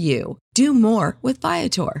experiences for you. Do more with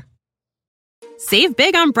Viator. Save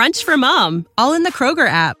big on brunch for mom, all in the Kroger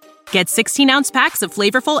app. Get 16-ounce packs of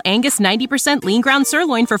flavorful Angus 90% lean ground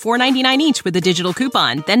sirloin for $4.99 each with a digital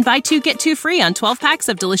coupon. Then buy 2, get 2 free on 12 packs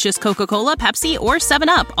of delicious Coca-Cola, Pepsi, or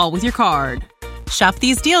 7-Up, all with your card. Shop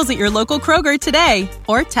these deals at your local Kroger today,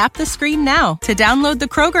 or tap the screen now to download the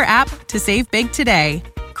Kroger app to save big today.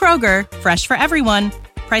 Kroger, fresh for everyone.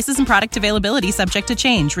 Prices and product availability subject to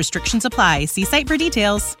change. Restrictions apply. See site for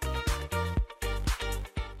details.